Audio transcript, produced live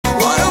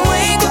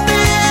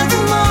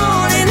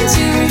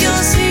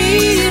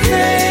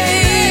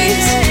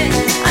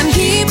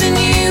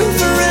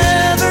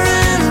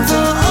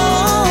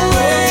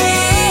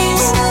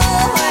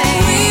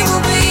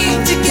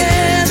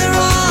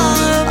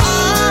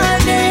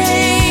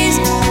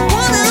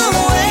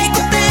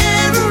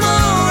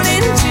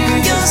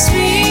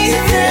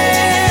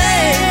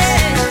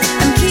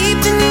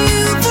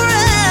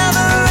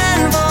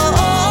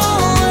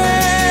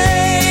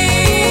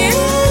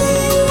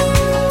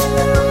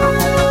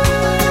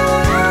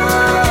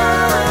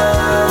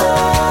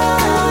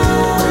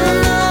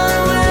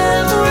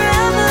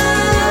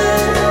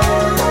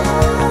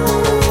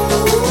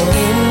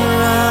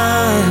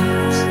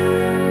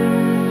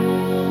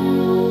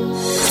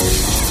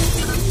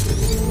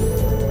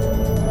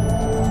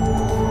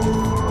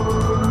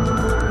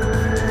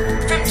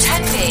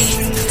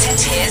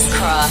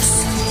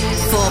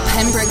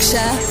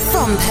Pembrokeshire,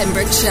 from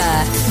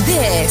Pembrokeshire.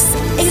 This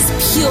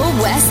is Pure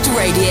West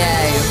Radio.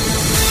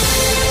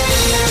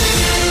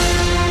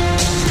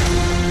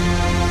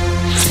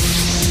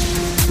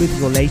 With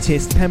your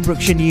latest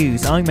Pembrokeshire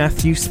news, I'm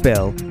Matthew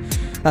Spill.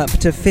 Up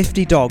to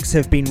 50 dogs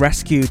have been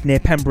rescued near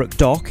Pembroke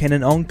Dock in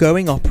an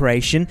ongoing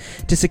operation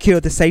to secure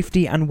the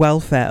safety and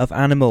welfare of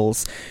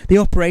animals. The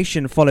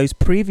operation follows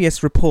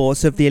previous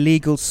reports of the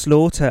illegal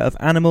slaughter of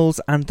animals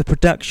and the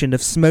production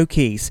of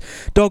smokies.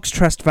 Dogs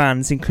Trust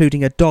vans,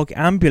 including a dog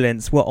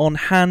ambulance, were on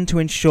hand to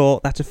ensure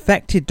that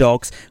affected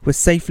dogs were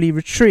safely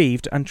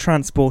retrieved and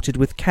transported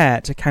with care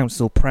to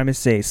council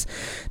premises.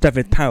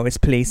 Dyfed-Powys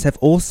Police have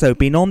also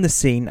been on the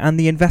scene and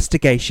the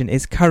investigation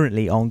is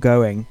currently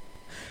ongoing.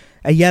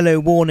 A yellow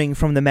warning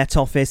from the Met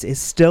Office is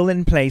still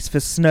in place for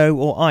snow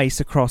or ice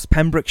across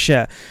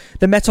Pembrokeshire.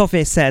 The Met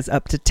Office says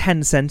up to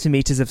 10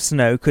 centimetres of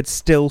snow could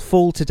still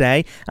fall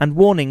today and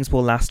warnings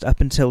will last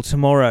up until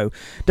tomorrow.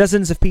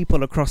 Dozens of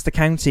people across the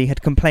county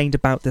had complained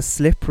about the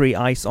slippery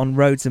ice on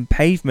roads and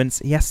pavements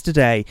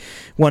yesterday.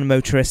 One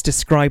motorist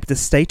described the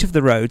state of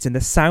the roads in the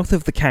south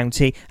of the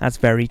county as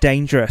very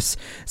dangerous.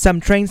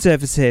 Some train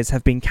services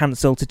have been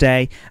cancelled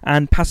today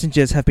and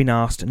passengers have been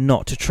asked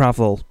not to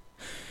travel.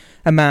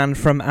 A man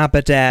from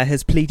Gabalarr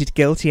has pleaded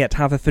guilty at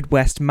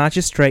Haverfordwest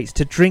Magistrates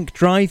to drink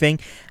driving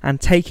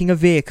and taking a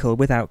vehicle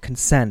without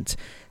consent.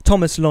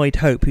 Thomas Lloyd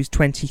Hope, who's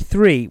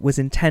 23, was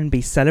in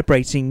Tenby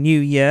celebrating New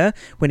Year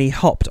when he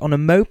hopped on a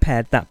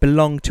moped that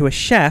belonged to a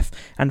chef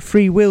and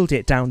free-wheeled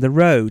it down the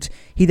road.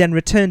 He then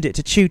returned it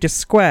to Tudor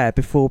Square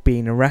before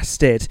being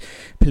arrested.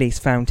 Police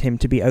found him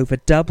to be over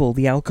double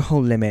the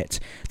alcohol limit.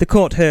 The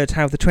court heard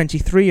how the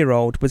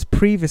 23-year-old was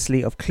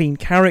previously of clean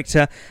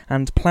character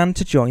and planned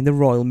to join the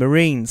Royal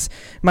Marines.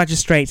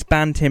 Magistrates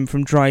banned him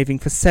from driving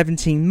for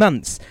 17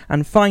 months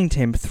and fined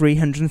him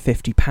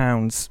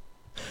 £350.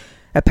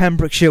 A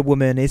Pembrokeshire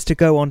woman is to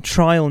go on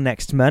trial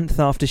next month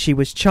after she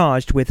was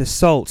charged with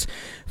assault.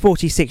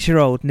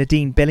 46-year-old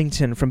Nadine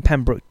Billington from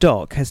Pembroke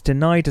Dock has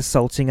denied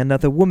assaulting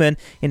another woman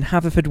in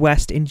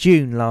Haverfordwest in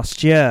June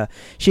last year.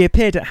 She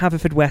appeared at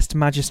Haverfordwest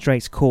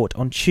Magistrates Court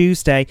on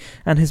Tuesday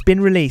and has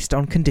been released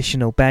on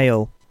conditional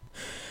bail.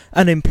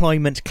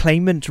 Unemployment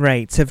claimant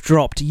rates have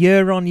dropped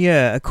year on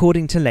year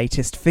according to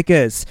latest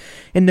figures.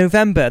 In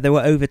November there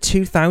were over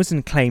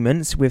 2,000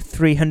 claimants, with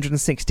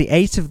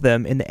 368 of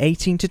them in the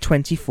 18 to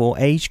 24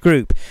 age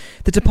group.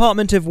 The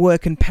Department of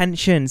Work and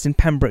Pensions in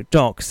Pembroke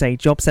Dock say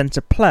Job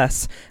Centre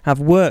Plus have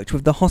worked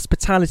with the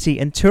hospitality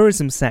and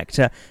tourism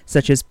sector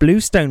such as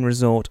Bluestone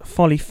Resort,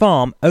 Folly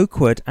Farm,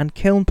 Oakwood and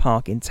Kiln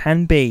Park in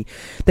Tenby.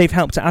 They've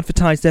helped to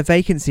advertise their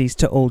vacancies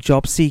to all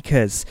job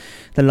seekers.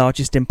 The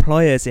largest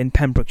employers in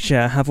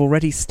Pembrokeshire have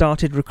already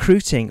started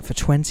recruiting for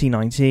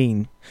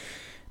 2019.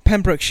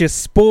 Pembrokeshire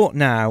Sport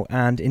now,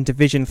 and in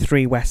Division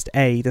 3 West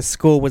A the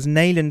score was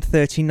Neyland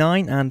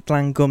 39 and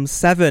Llangwm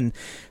 7.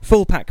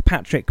 Fullback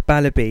Patrick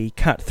Ballaby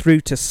cut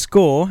through to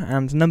score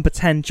and number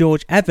 10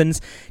 George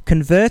Evans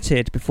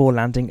converted before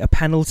landing a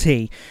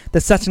penalty.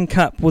 The Sutton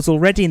Cup was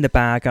already in the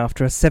bag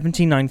after a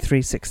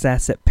 79-3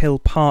 success at Pill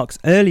Parks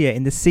earlier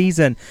in the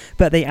season,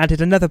 but they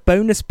added another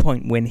bonus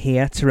point win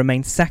here to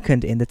remain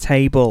second in the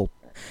table.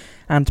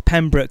 And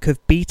Pembroke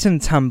have beaten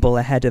Tumble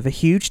ahead of a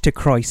huge to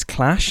Croyce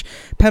clash.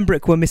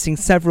 Pembroke were missing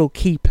several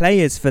key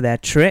players for their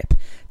trip.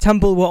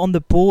 Tumble were on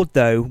the board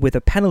though with a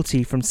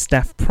penalty from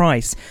Steph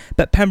Price,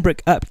 but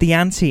Pembroke upped the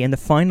ante in the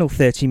final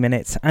 30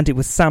 minutes and it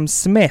was Sam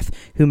Smith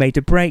who made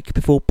a break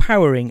before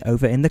powering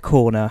over in the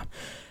corner.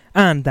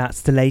 And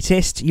that's the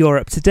latest. You're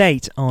up to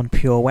date on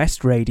Pure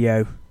West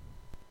Radio.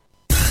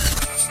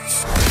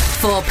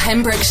 For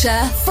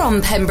Pembrokeshire,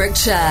 from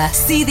Pembrokeshire.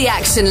 See the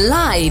action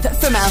live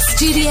from our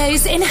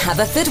studios in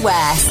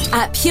Haverfordwest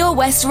at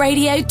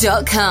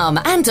purewestradio.com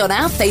and on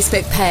our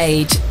Facebook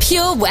page,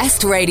 Pure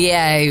West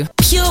Radio.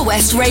 Pure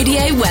West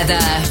Radio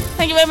weather.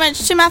 Thank you very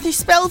much to Matthew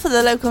Spill for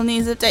the local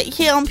news update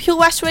here on Pure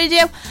West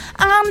Radio.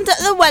 And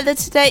the weather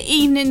today,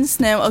 evening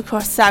snow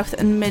across South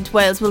and Mid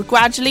Wales will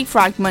gradually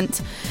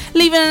fragment,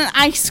 leaving an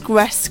ice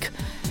risk.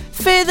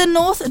 Further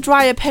north, a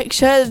drier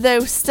picture, though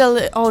still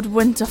an odd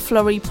winter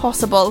flurry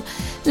possible.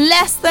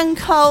 Less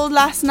cold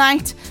than last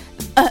night,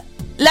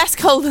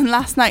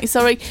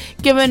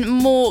 given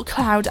more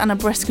cloud and a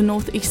brisk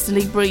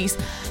northeasterly breeze.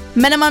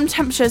 Minimum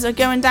temperatures are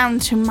going down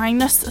to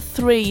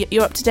 -3.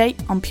 You're up to date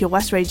on Pure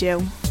West Radio.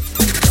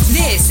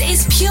 This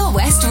is Pure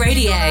West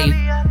Radio.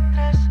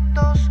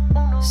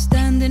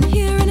 Standing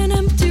here in an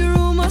empty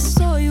room, I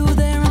saw you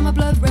there and my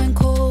blood ran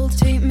cold.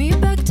 Take me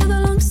back to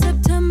the long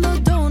September,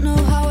 don't know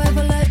how I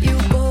ever let you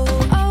go.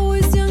 I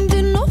was young,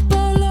 didn't know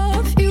about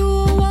love, you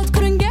were wild,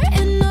 couldn't get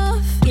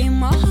enough. Gave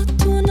my heart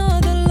to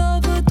another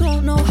lover,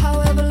 don't know how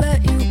I ever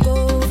let you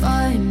go.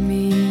 Find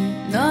me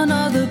none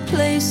other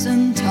place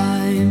and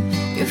time,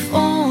 if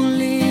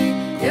only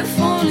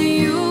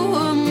you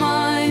were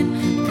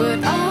mine.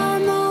 But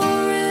I'm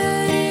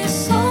already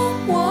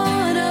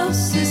someone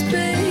else's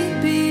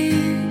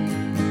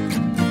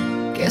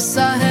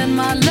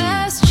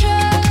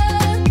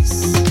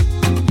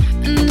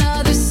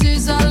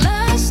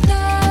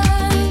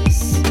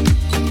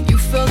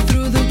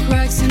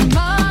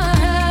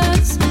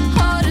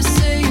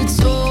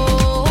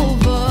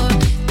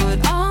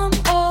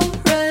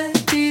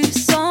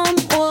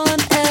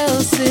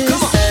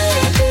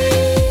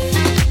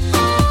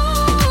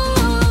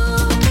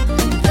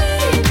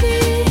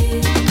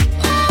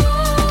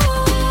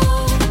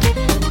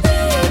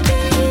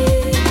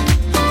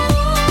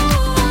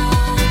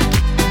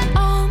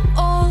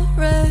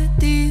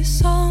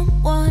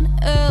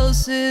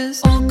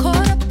else's. All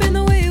caught up in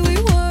the way we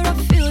were. I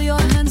feel your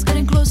hands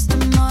getting close to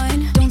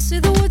mine. Don't say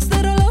the words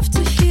that I love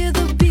to hear.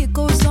 The beat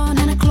goes on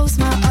and I close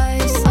my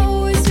eyes.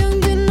 Always young,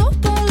 didn't know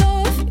about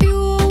love. You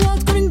were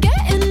wild, couldn't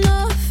get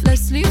enough.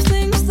 Let's leave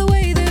things the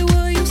way they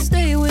were. You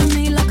stay with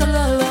me like a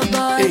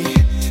lullaby. Ey,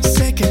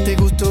 sé que te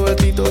gustó a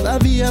ti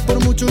todavía por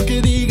mucho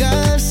que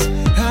digas.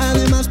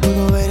 Además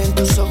puedo ver en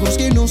tus ojos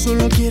que no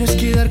solo quieres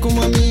quedar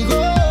como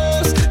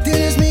amigos.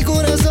 Tienes mi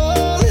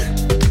corazón,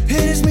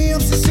 eres mi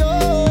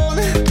obsesión.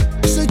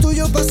 Soy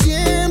tuyo para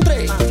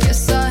siempre.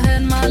 Guess I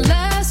had my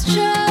last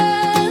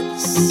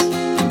chance,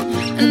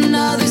 and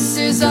now this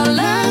is our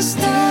last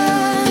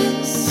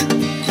dance.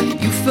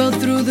 You fell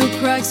through the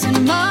cracks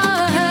in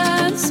my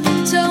hands.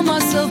 Tell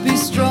myself be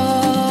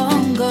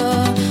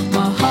stronger.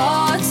 My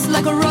heart's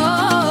like a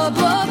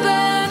rubber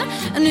band,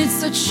 and it's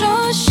such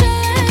a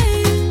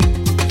shame.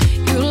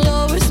 You'll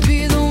always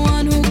be the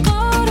one who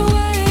got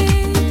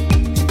away.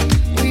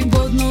 We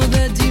both know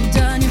that deep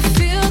down you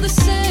feel the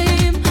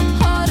same.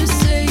 Hard to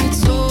say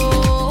it's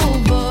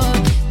over,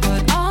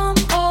 but I'm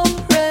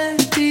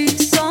already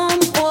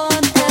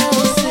someone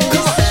else's.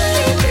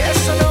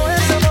 Eso no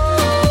es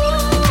amor,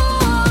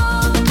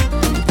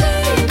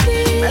 Baby,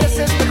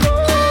 mereces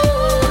mejor.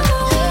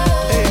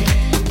 Ey,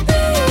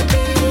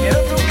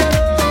 quiero tu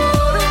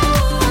calor.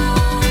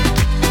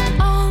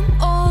 I'm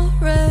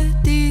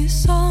already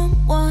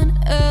someone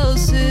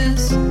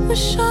else's.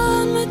 Wish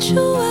I met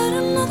you at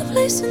another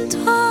place and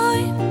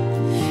time.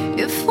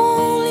 If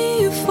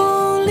only you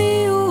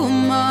were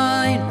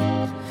mine.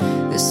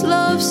 This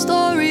love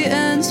story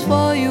ends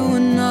for you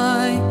and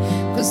I.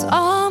 'Cause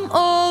I'm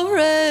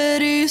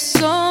already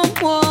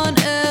someone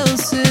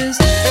else's.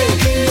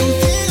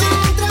 Contigo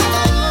otra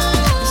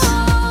vez.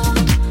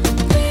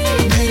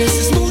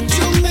 Mereces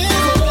mucho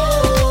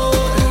mejor,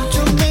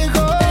 mucho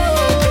mejor.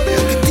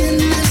 Lo que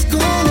tienes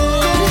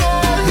conmigo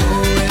no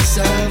es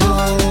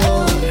amor.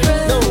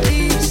 No.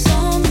 Already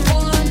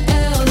someone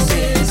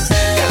else's.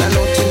 Cada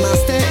noche más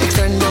te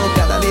extraño,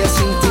 cada día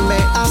sin ti me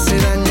hace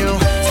daño.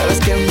 Sabes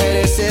que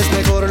mereces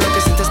mejor, lo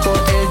que sientes por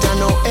él ya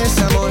no es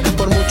amor.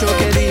 Por mucho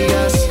que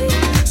digas,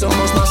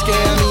 somos más que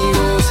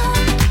amigos.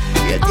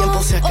 Y el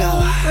tiempo se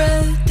acaba.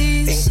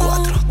 Already En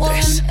 4,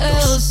 3, someone 2, 1.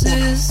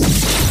 else's.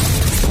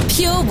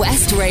 Pure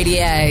West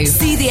Radio.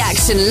 See the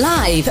action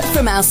live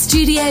from our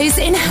studios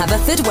in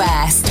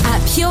Haverfordwest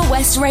at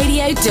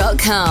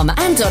purewestradio.com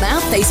and on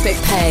our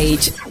Facebook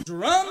page.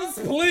 Drums,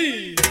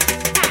 please.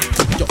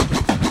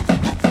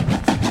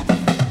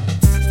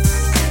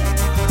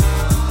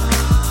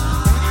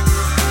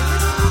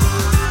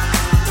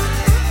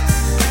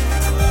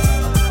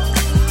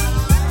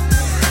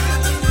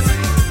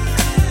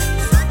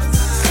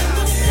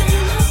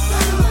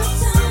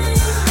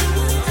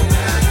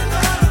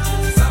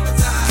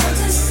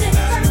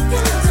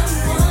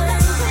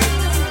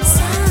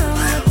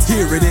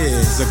 Here it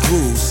is, a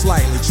groove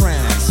slightly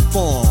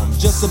transformed.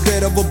 Just a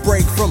bit of a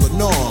break from the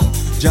norm.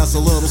 Just a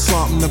little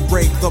something to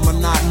break the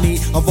monotony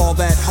of all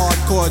that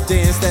hardcore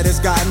dance that has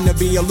gotten to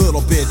be a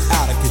little bit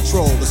out of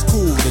control. It's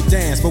cool to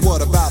dance, but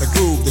what about a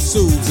groove that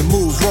soothes and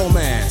moves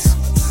romance?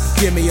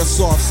 Give me a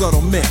soft,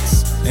 subtle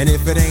mix, and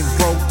if it ain't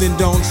broke, then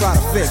don't try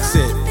to fix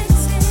it.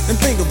 And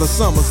think of the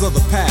summers of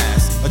the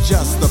past.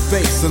 Adjust the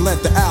bass and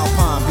let the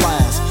Alpine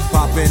blast.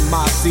 Pop in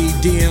my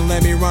CD and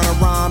let me run a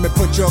rhyme and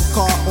put your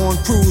car on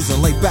cruise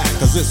and lay back,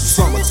 'cause it's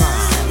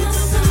summertime.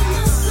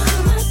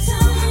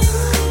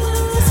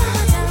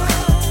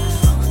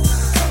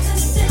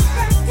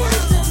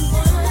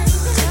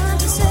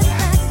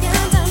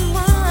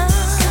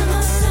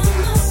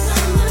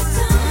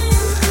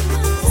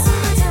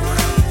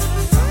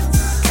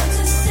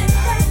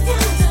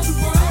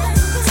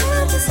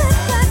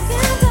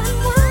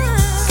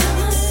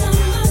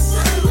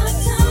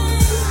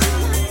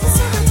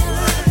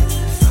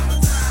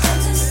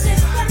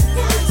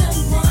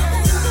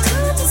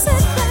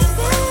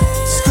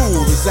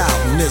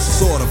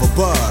 Sort of a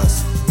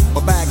buzz,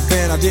 but back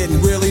then I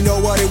didn't really know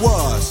what it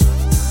was.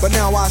 But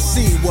now I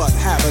see what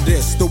happened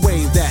is the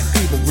way that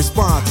people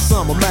respond to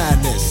summer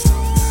madness.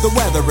 The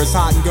weather is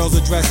hot and girls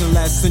are dressing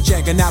less and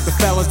checking out the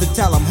fellas to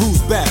tell them who's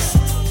best.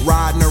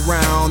 Riding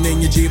around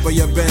in your Jeep or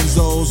your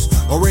Benzos,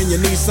 or in your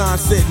Nissan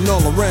sitting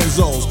on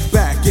Lorenzo's.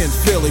 Back in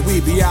Philly,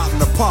 we be out in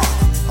the park.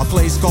 A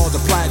place called the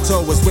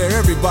Plateau is where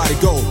everybody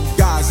go.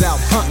 Guys out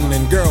hunting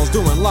and girls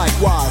doing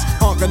likewise.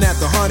 Honking at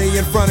the honey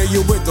in front of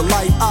you with the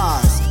light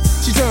eyes.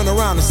 She turn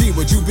around and see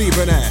what you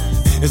beeping at.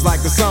 It's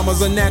like the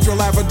summer's a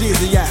natural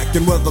aphrodisiac.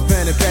 And with a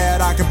pen and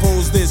pad I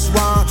compose this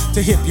rhyme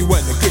to hip you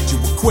and to get you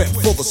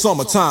equipped for the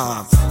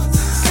summertime.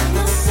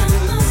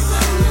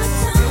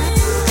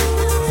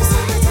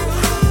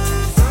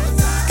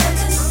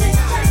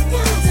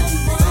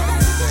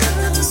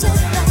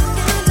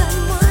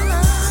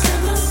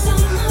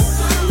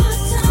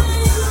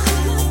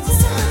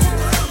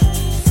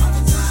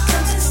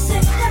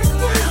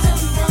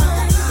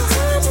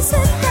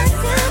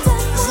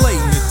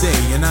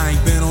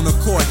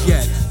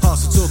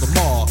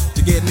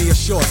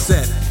 Short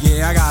set,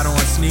 yeah, I got on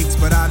sneaks,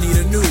 but I need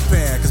a new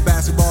pair. 'Cause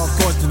basketball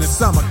courts in the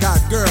summer got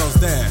girls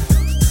there.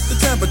 The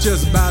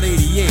temperature's about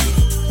 88.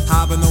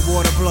 Hop in the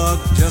water plug,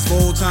 just for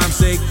old time's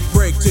sake.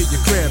 Break to your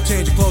crib,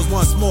 change your clothes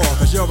once more,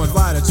 cause you're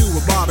invited to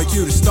a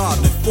barbecue that's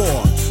starting at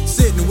 4.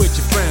 Sitting with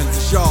your friends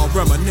as y'all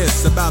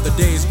reminisce about the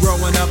days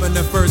growing up and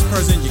the first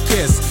person you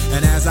kiss.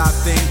 And as I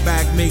think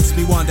back, makes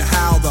me wonder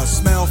how the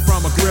smell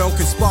from a grill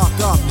can spark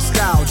up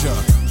nostalgia.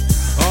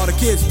 All the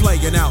kids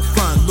playing out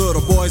front,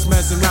 little boys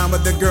messing around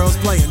with the girls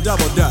playing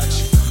double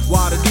dutch,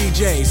 while the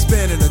DJ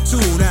spinning a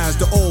tune as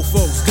the old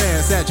folks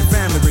dance at your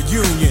family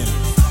reunion.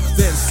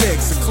 Then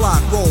 6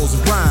 o'clock rolls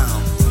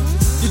around,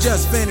 you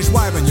just finished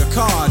wiping your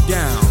car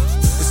down.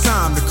 It's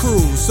time to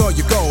cruise, so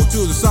you go to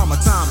the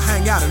summertime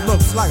hangout. It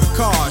looks like a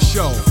car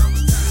show.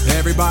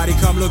 Everybody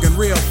come looking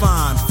real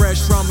fine,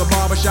 fresh from the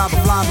barbershop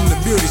or fly from the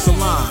beauty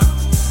salon.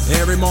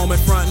 Every moment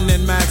frontin'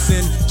 and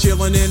maxin',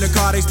 chillin' in the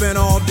car, they spend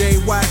all day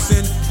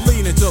waxin',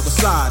 leaning to the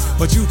side,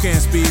 but you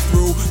can't speed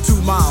through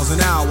 2 miles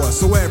an hour,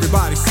 so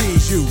everybody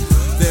sees you.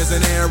 There's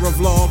an air of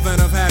love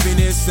and of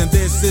happiness, and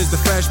this is the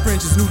Fresh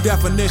Prince's new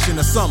definition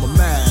of summer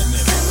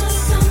madness.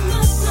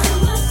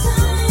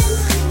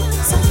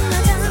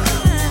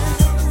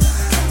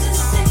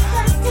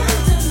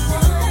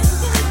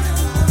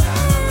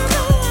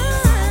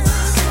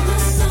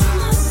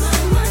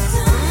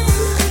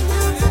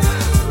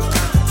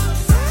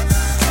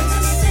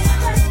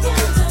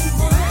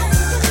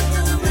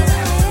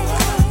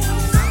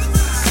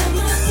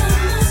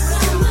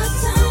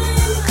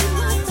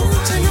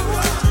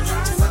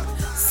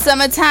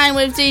 Summertime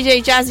with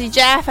DJ Jazzy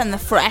Jeff and the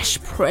Fresh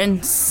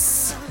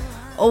Prince.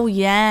 Oh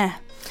yeah.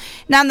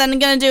 Now then, I'm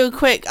going to do a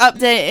quick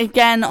update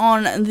again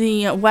on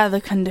the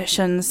weather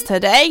conditions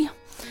today.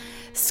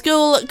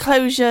 School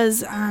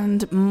closures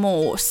and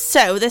more.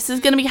 So this is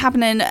going to be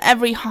happening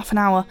every half an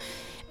hour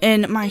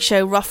in my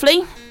show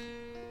roughly.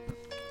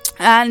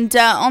 And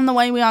on the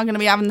way we are going to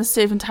be having the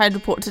Surf and Tide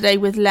report today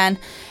with Len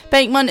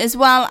Bateman as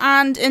well.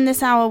 And in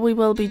this hour we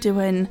will be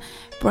doing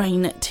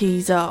brain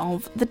teaser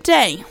of the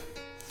day.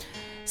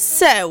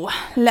 So,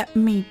 let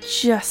me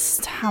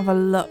just have a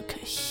look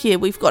here.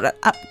 We've got an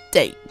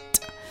update,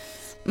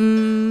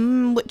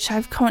 which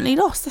I've currently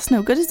lost. That's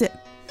no good, is it?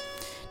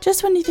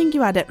 Just when you think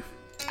you had it.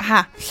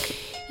 Aha.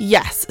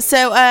 Yes.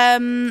 So,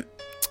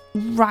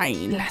 right,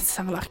 let's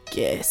have a look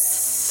here.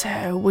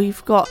 So,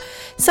 we've got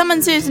some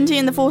uncertainty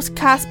in the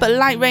forecast, but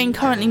light rain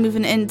currently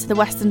moving into the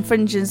western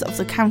fringes of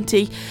the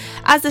county.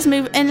 As this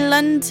move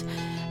inland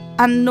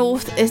and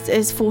north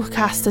is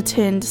forecast to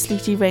turn to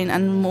sleety rain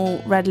and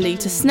more readily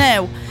to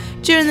snow.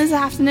 During this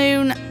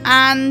afternoon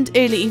and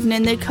early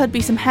evening there could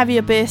be some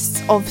heavier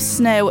bursts of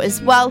snow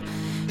as well.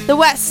 The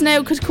wet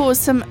snow could cause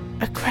some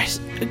I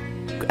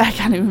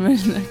can't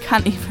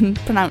even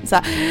pronounce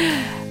that.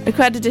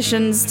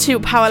 Accreditations to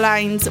power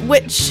lines,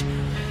 which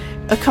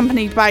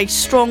accompanied by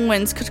strong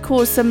winds could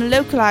cause some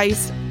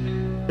localized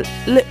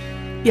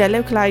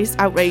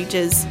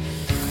outages.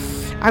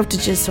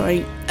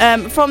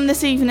 From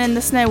this evening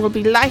the snow will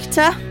be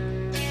lighter.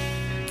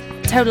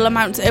 Total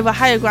amount over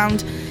higher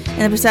ground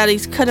in the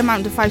Preseli's could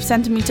amount to 5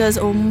 centimetres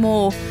or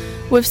more,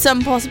 with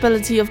some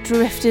possibility of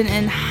drifting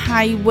in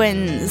high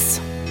winds.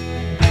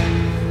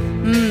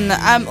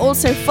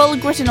 Also full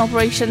gritting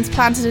operations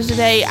planned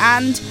today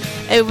and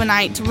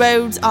overnight.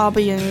 Roads are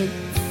being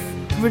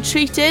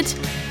retreated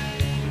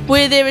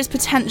where there is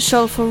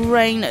potential for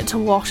rain to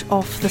wash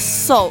off the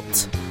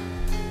salt.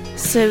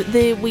 So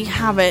there we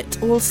have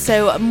it.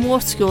 Also more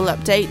school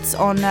updates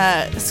on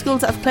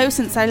schools that have closed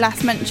since I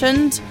last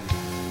mentioned.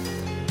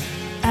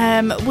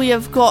 We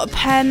have got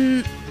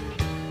Penrhyn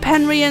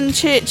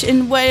Church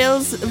in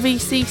Wales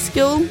VC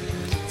school.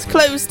 It's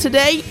closed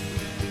today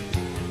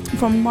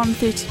from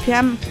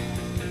 1:30pm.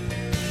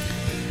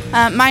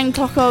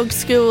 Clochog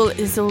school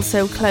is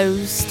also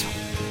closed.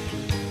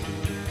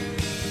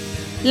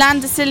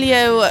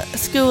 Llandecilio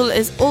school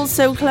is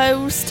also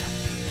closed.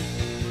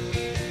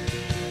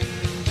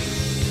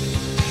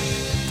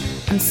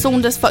 And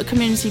Saundersfoot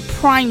Community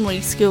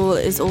Primary School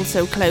is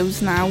also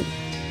closed now.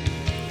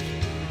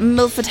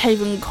 Milford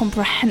Haven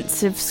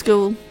Comprehensive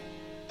School.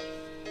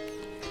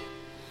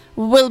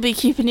 We'll be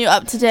keeping you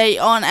up to date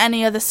on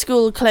any other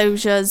school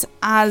closures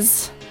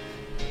as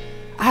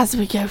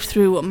we go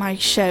through my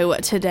show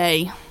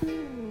today.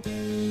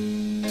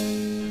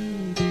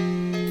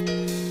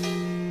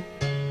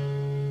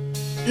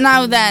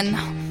 Now then,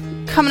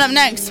 coming up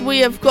next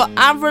we have got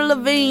Avril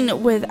Lavigne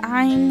with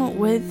I'm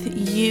With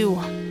You.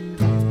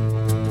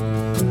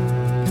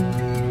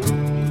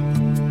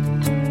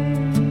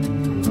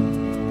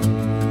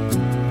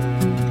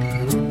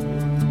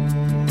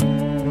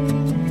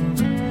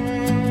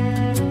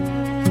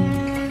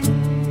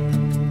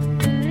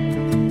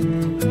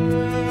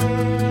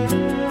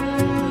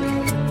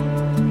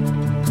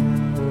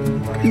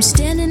 I'm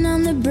standing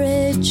on the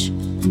bridge,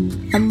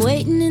 I'm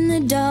waiting in the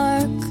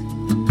dark.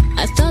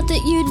 I thought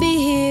that you'd be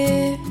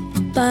here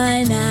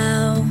by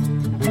now.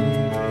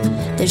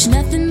 There's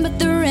nothing but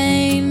the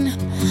rain,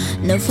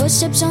 no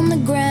footsteps on the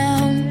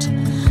ground.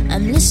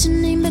 I'm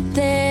listening but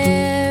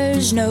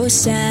there's no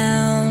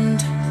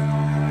sound.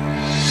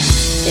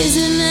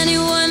 Isn't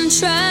anyone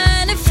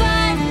trying to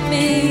find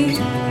me?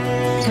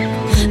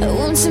 I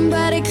won't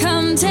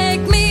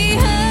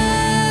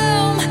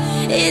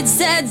It's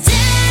a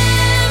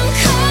damn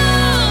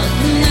cold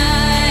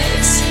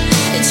night,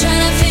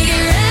 trying to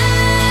figure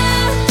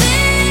out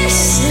this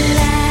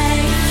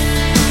life.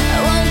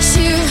 Won't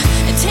you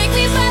take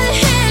me by the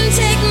hand,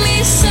 take me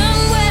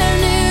somewhere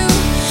new?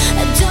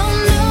 I don't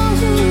know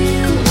who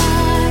you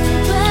are,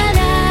 but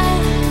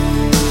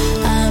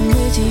I'm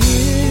with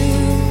you.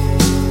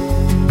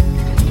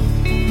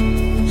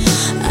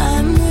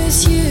 I'm with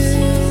you.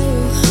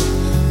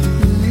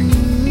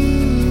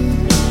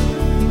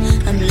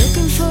 I'm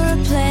looking for a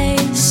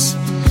place,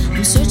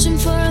 I'm searching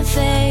for a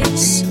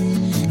face.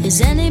 Is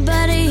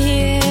anybody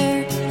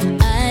here?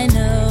 I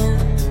know,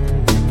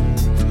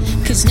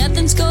 'cause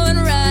nothing's going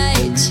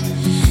right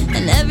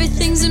and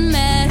everything's a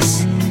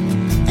mess,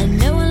 and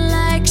no one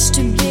likes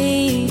to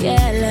be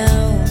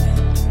alone.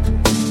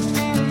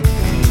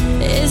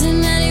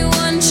 Isn't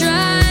anyone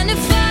trying to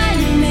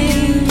find me?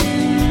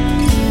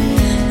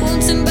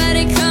 Won't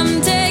somebody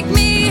come take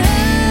me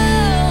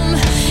home?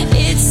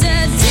 It's a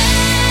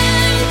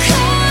damn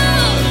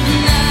cold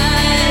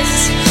night,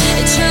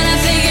 trying to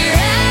figure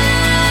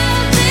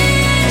out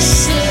this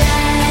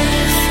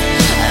life.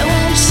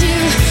 Won't you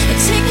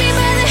take me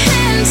by the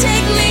hand,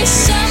 take me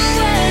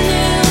somewhere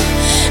new?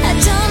 I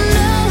don't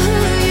know who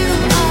you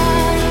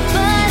are,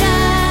 but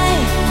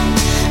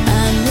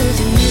I'm with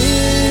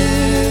you.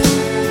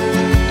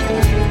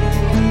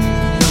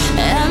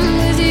 I'm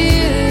with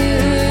you.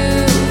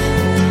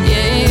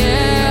 Yeah,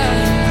 yeah.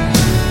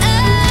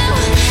 Oh,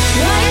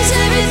 why is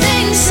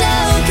everything so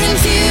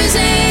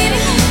confusing?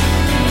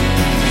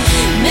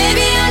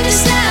 Maybe I'm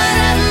just out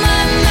of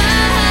my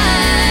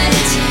mind.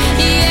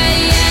 Yeah,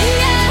 yeah,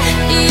 yeah,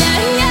 yeah,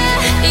 yeah,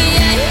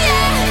 yeah,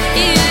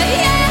 yeah,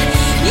 yeah,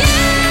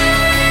 yeah.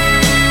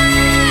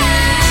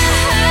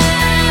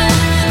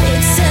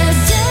 It's a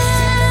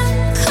damn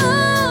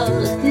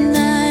cold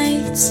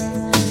night,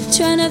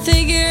 trying to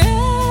figure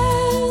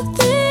out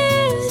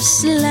this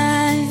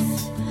life.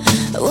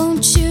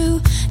 Won't you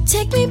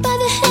take me by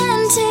the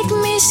hand, take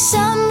me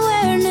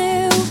somewhere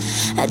new?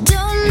 I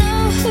don't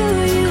know who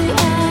you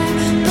are,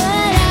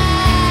 but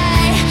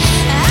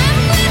I'm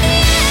with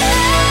you.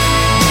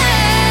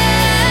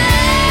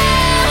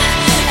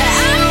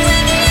 I'm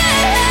with you.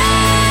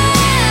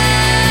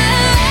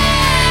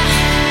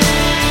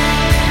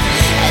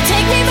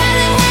 Take me by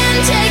the hand,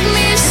 take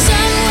me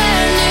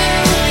somewhere new.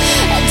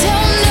 I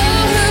don't know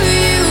who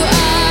you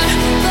are,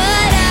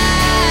 but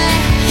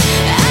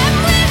I'm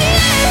with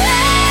you.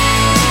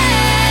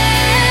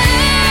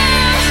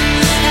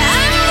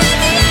 I'm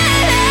with you.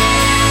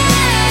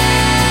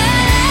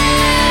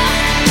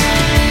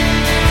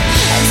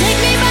 Take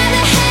me by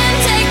the hand,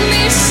 take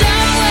me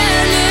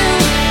somewhere new.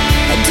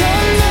 I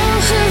don't know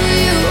who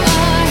you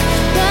are,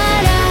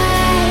 but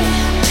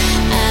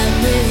I'm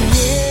with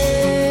you.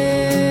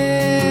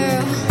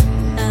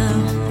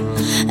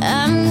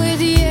 I'm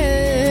with you.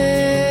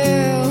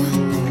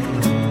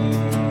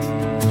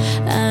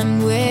 I'm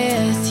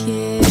with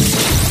you.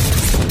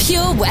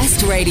 Pure West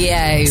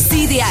Radio.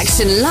 See the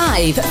action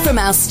live from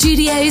our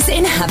studios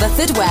in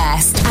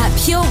Haverfordwest at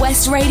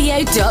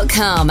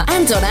purewestradio.com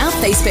and on our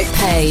Facebook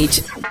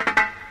page.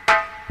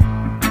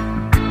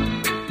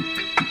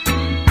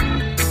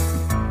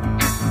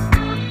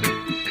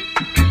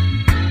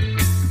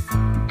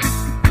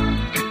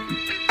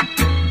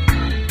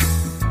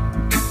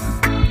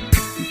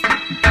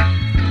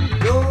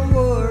 Don't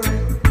worry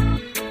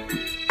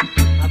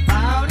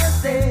about a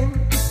thing,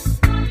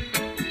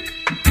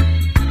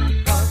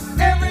 'cause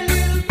every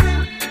little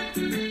thing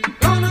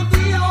gonna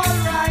be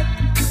alright.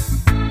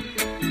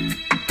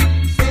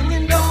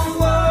 Singing, don't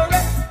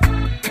worry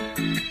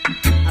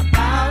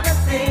about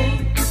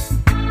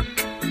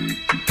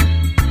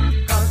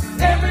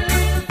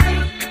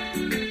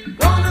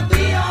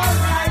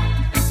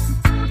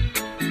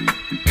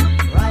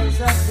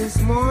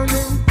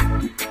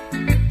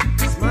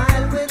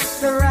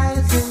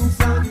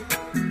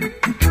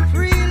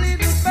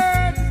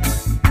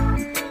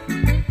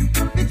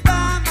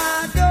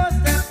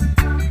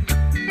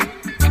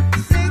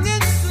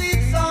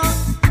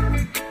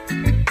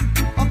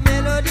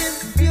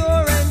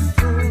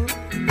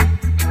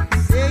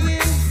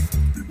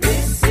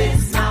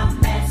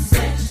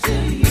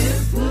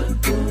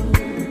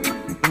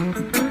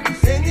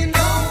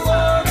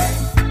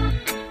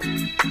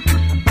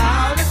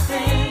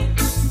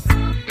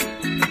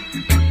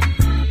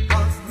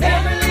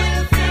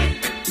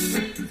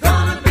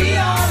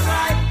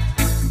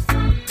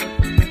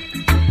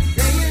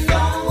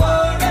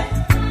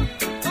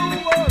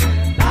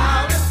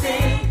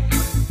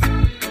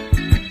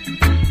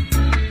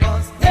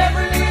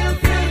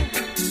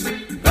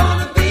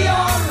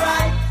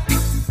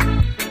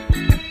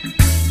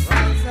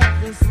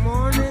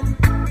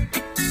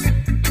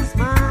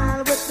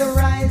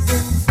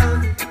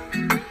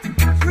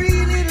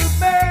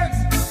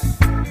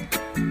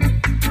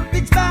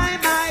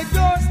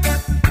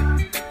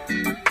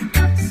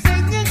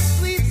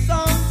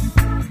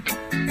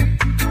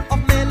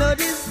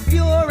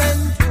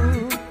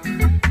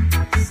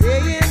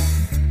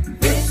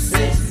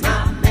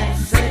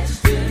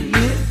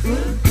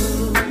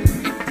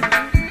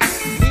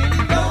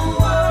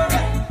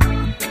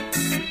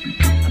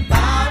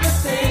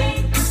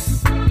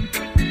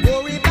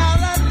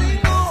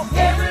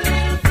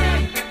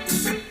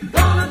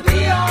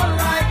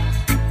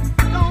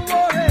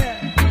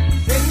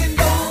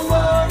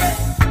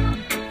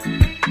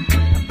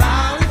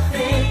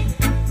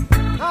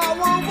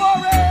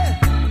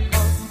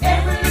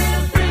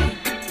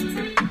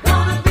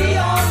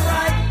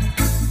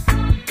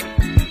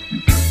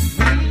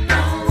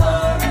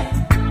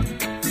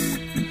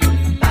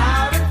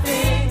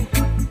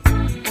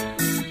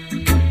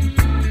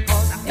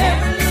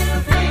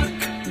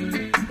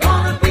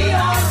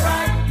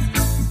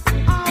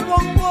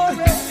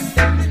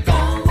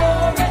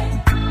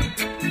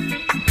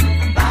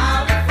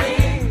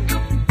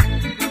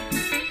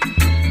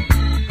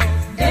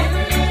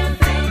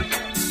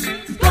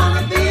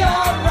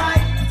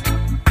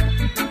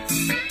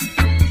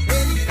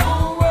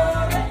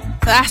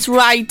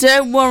right,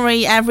 don't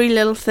worry, every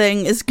little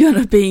thing is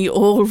gonna be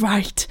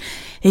alright.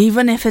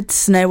 Even if it's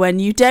snowing,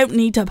 you don't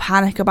need to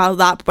panic about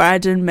that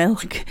bread and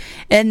milk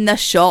in the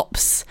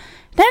shops.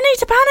 No need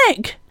to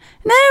panic.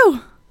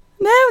 No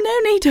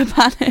need to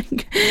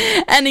panic.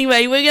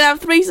 Anyway, we're going to have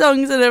 3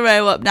 songs in a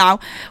row up now.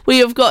 We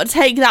have got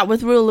Take That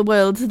with Rule the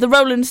World, the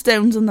Rolling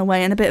Stones on the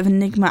way, and a bit of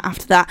Enigma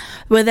after that.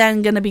 We're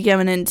then going to be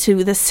going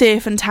into the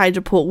Surf and Tide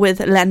Report with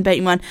Len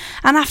Bateman.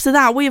 And after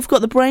that, we've got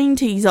the brain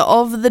teaser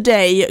of the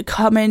day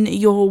coming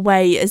your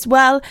way, as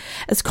well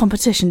as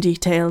competition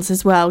details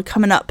as well,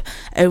 coming up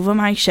over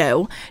my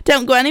show.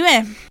 Don't go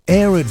anywhere.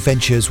 Air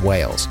Adventures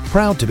Wales,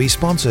 proud to be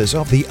sponsors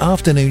of the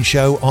afternoon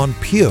show on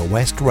Pure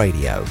West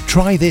Radio.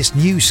 Try this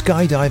new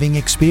skydiving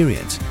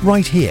experience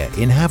right here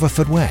in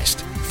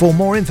Haverfordwest. For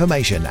more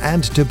information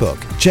and to book,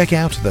 check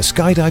out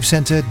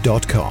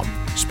theskydivecentre.com.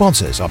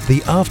 Sponsors of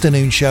the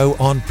afternoon show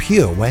on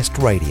Pure West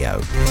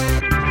Radio.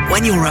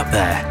 When you're up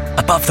there,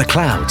 above the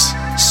clouds,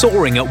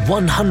 soaring at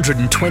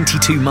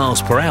 122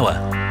 miles per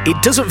hour,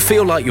 it doesn't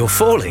feel like you're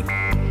falling.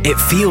 It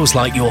feels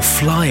like you're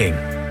flying.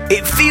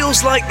 It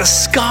feels like the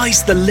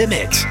sky's the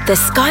limit. The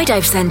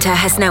Skydive Centre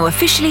has now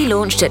officially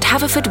launched at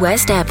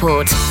Haverfordwest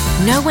Airport.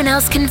 No one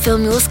else can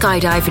film your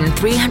skydive in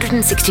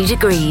 360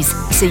 degrees,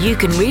 so you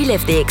can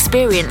relive the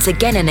experience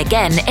again and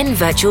again in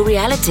virtual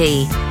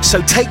reality. So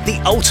take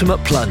the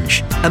ultimate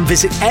plunge and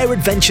visit Air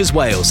Adventures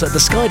Wales at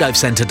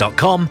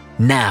theskydivecentre.com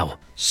now.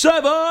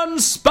 7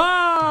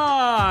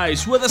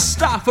 Spice, where the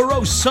staff are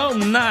oh so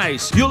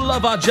nice. You'll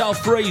love our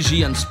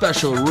jalfrezi and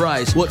special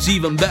rice. What's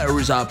even better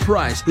is our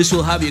price. This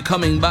will have you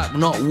coming back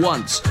not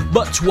once,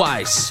 but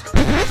twice.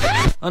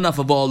 Enough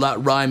of all that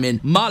rhyming.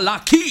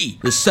 Malaki!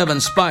 The 7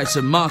 Spice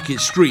of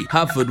Market Street,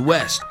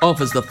 Haverfordwest,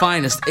 offers the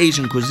finest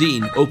Asian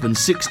cuisine, open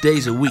 6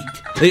 days a week.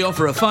 They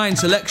offer a fine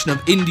selection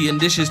of Indian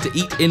dishes to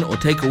eat in or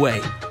take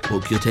away.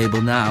 Book your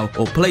table now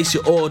or place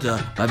your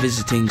order by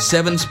visiting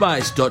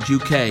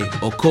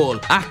 7spice.uk or call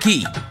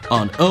Aki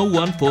on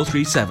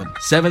 01437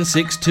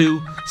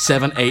 762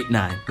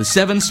 789. The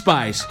 7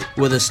 Spice,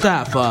 where the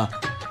staff are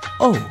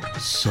oh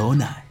so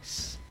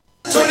nice.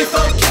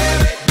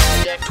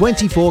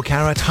 24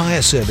 Carat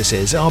Hire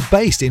Services are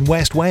based in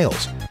West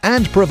Wales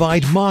and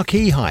provide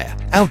marquee hire,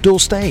 outdoor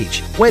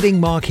stage, wedding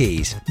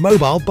marquees,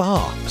 mobile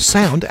bar,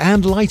 sound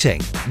and lighting.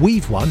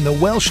 We've won the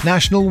Welsh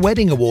National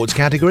Wedding Awards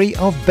category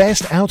of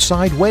Best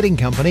Outside Wedding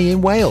Company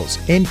in Wales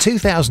in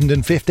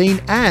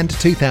 2015 and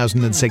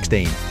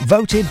 2016,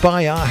 voted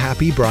by our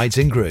happy brides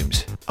and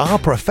grooms. Our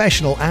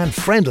professional and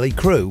friendly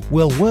crew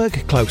will work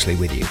closely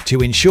with you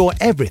to ensure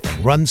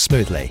everything runs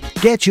smoothly.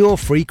 Get your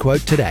free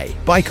quote today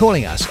by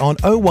calling us on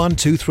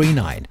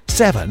 01239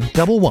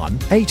 711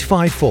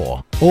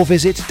 854 or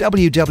visit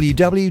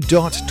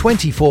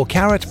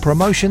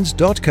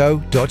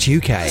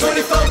www.24caratpromotions.co.uk.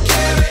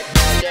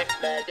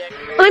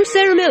 I'm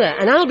Sarah Miller,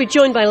 and I'll be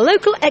joined by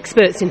local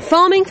experts in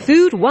farming,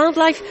 food,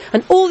 wildlife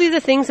and all the other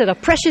things that are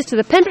precious to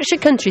the Pembrokeshire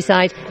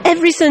countryside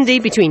every Sunday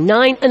between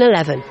 9 and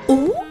 11.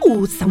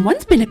 Ooh,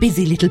 someone's been a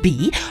busy little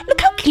bee.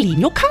 Look how clean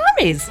your car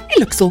is. It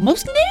looks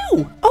almost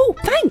new. Oh,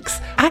 thanks.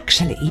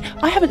 Actually,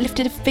 I haven't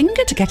lifted a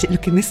finger to get it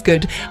looking this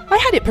good. I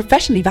had it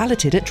professionally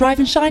valeted at Drive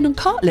and Shine on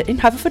Cartlet in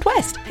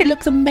Haverfordwest. It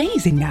looks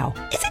amazing now.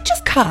 Is it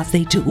just cars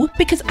they do?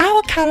 Because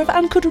our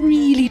caravan could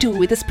really do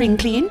with a spring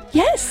clean.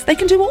 Yes, they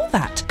can do all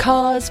that.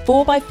 Cars,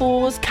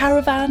 4x4s,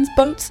 caravans,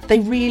 boats. They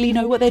really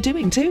know what they're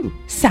doing too.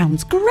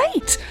 Sounds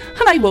great.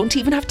 And I won't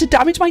even have to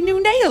damage my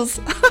new nails.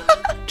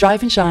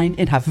 Drive and Shine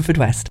in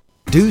Haverfordwest.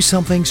 Do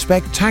something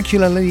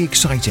spectacularly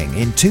exciting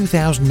in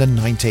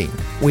 2019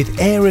 with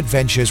Air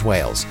Adventures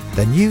Wales,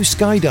 the new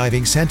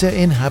skydiving centre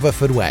in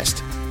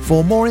Haverfordwest.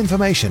 For more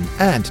information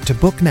and to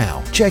book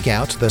now, check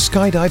out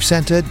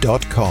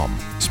theskydivecentre.com.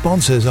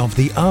 Sponsors of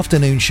the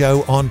afternoon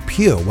show on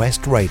Pure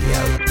West Radio.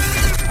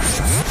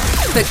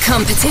 For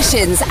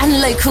competitions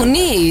and local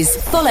news,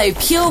 follow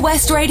Pure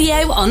West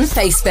Radio on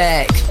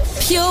Facebook.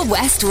 Pure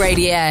West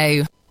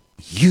Radio.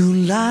 You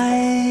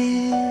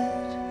light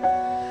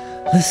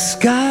the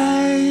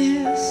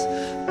skies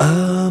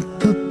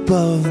up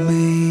above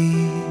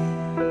me,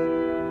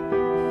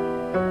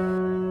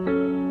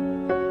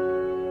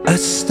 a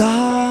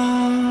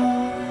star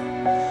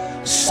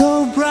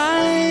so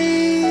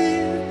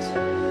bright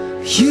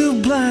you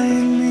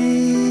blind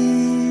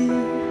me,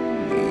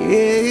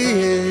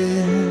 yeah.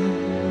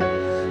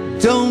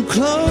 Don't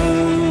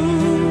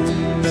close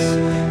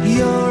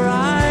your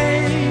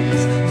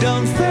eyes,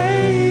 don't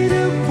fade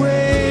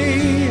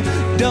away,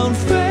 don't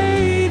fade.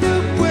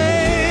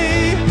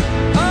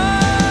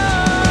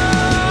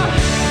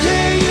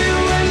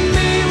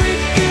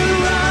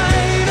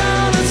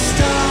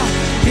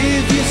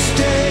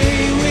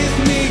 Stay with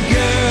me.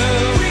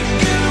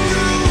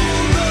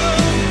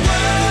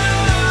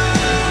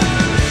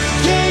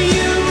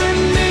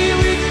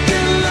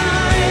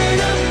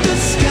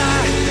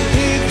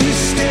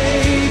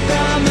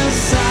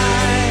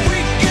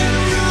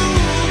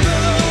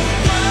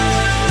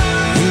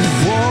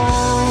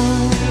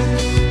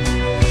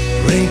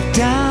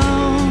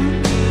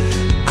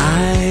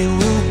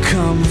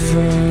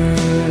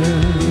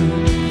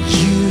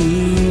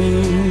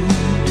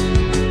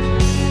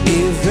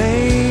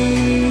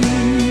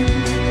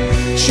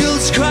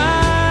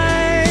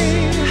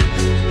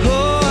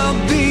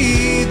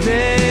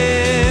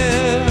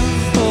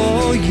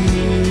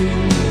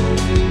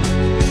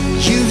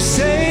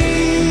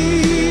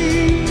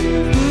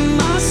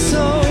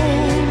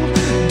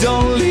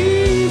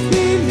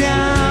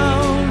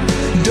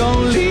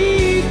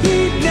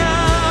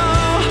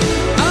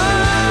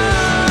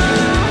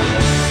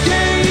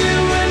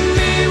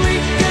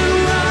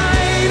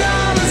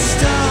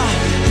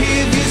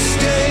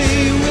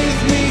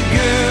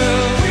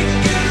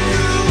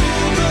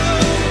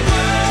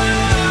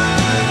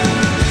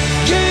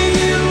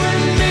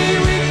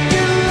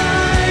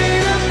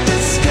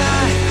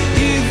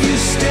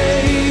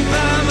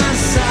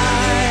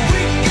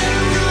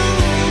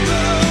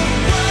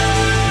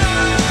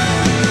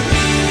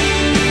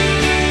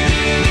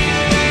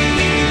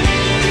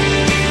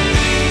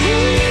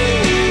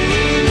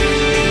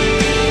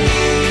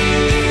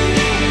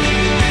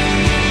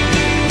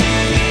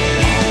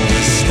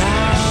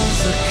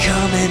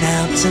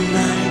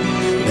 tonight.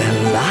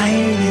 They're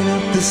lighting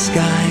up the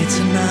sky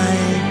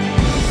tonight.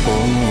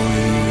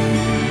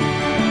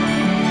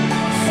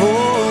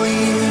 For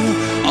you,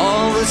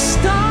 all the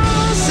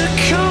stars are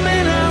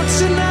coming out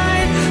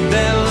tonight.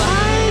 They're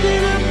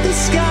lighting up the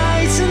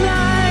sky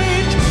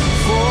tonight.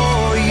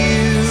 For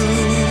you,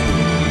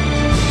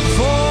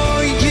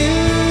 for you.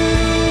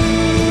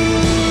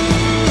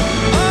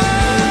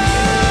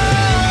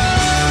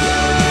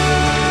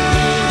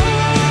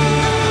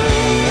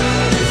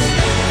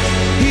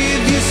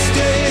 If you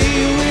stay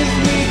with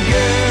me,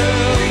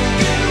 girl,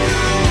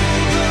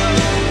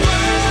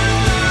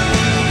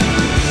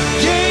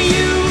 yeah,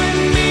 you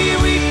and me,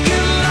 we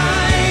can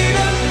light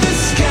up the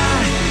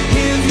sky.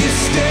 If you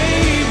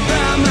stay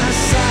by my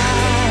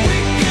side, we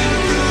can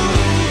rule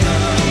the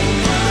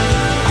world.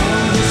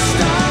 All the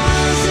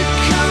stars are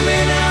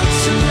coming out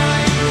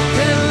tonight.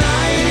 They're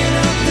lighting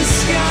up the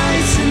sky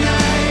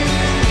tonight.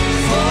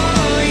 For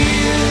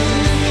you,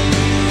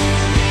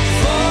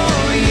 for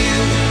you.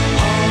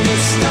 All the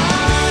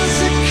stars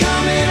are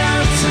coming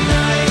out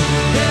tonight.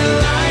 They're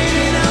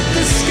lighting up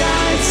the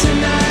sky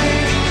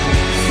tonight.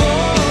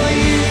 For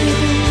you,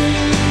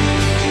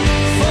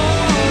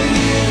 for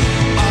you.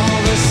 All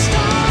the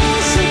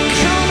stars are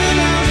coming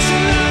out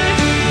tonight.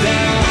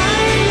 They're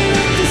lighting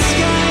up the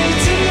sky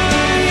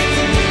tonight.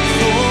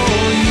 For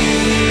you,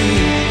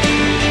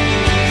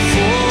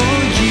 for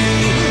you.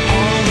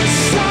 All the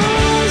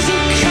stars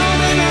are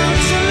coming out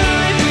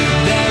tonight.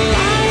 They're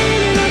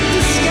lighting up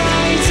the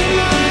sky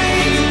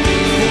tonight.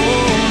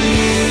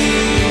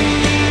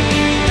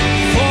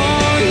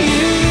 For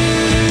you,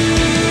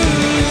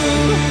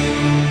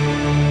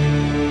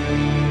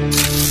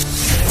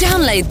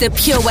 Download the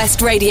Pure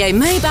West Radio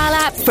mobile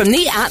app from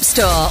the App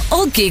Store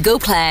or Google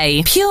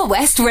Play. Pure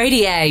West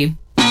Radio.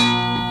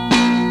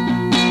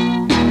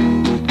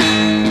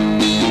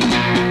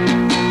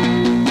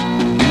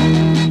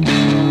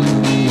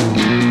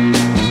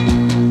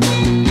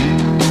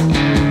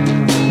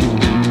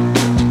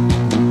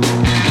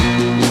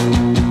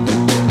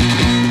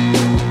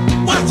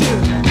 watch it.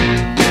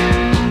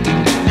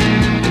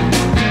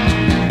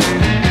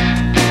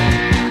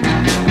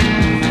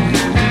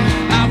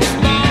 I was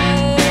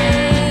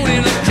born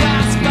in a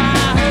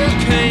crossfire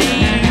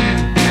hurricane,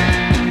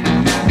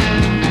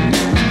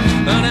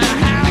 and I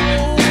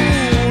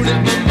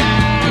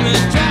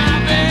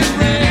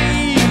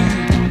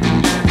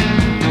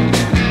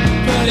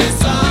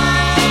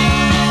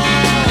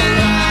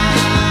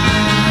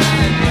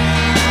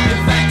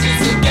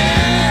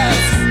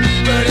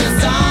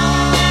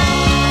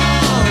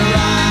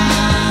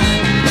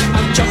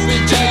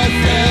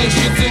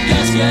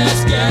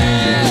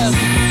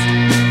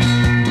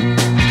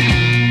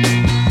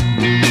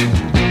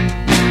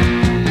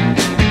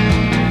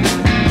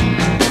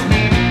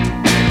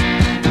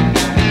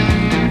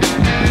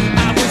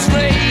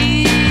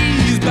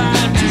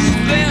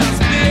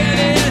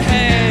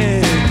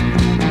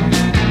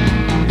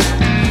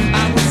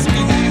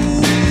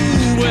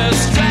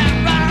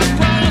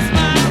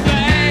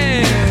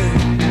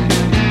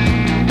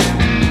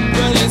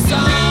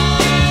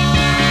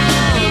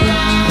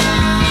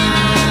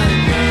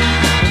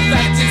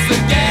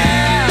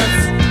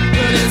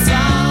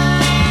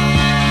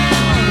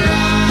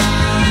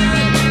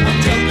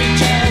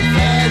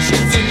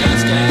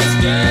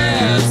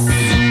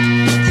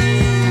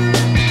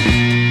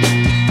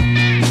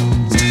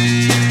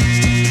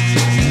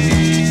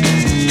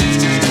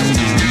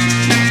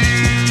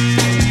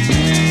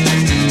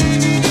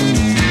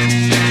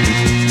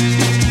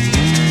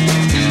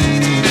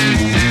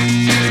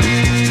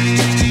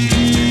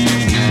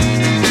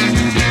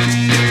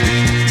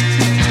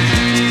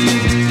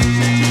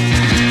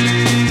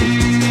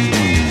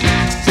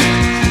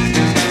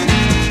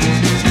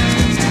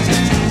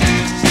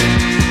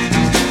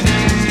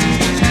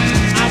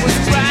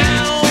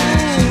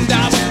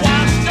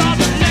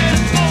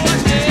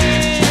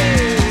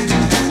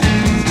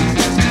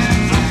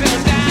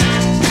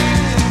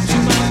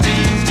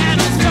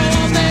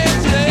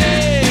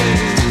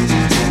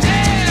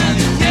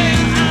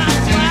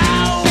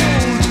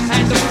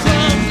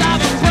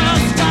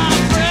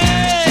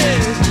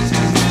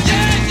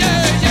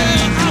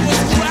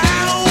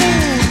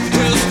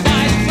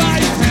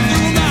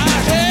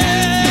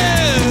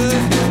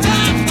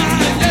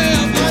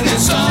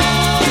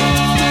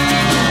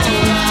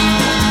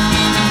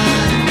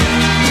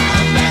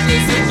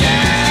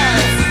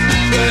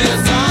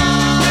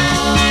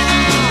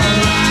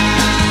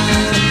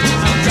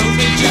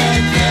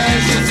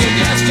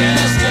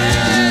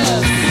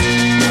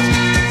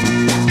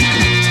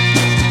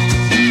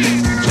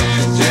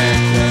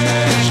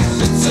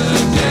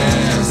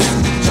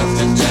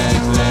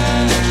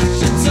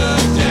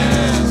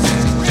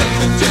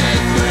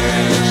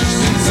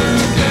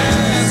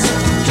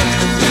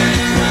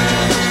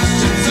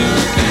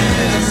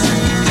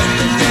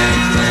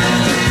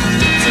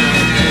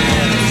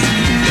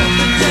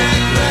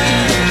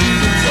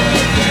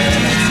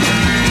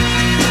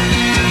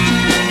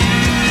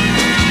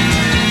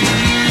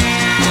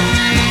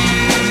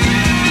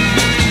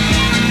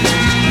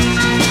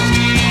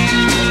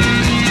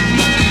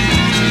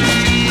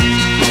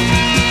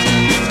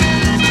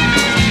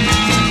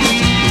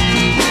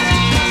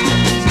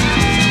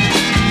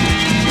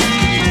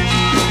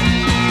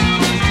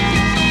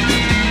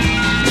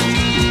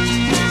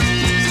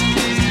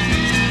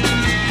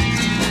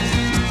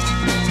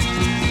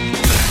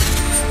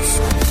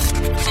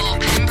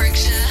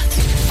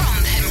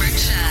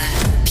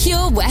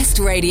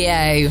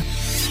Radio.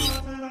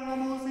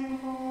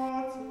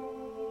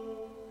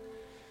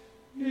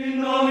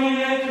 In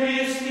nomine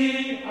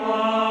Christi,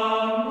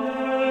 Amen.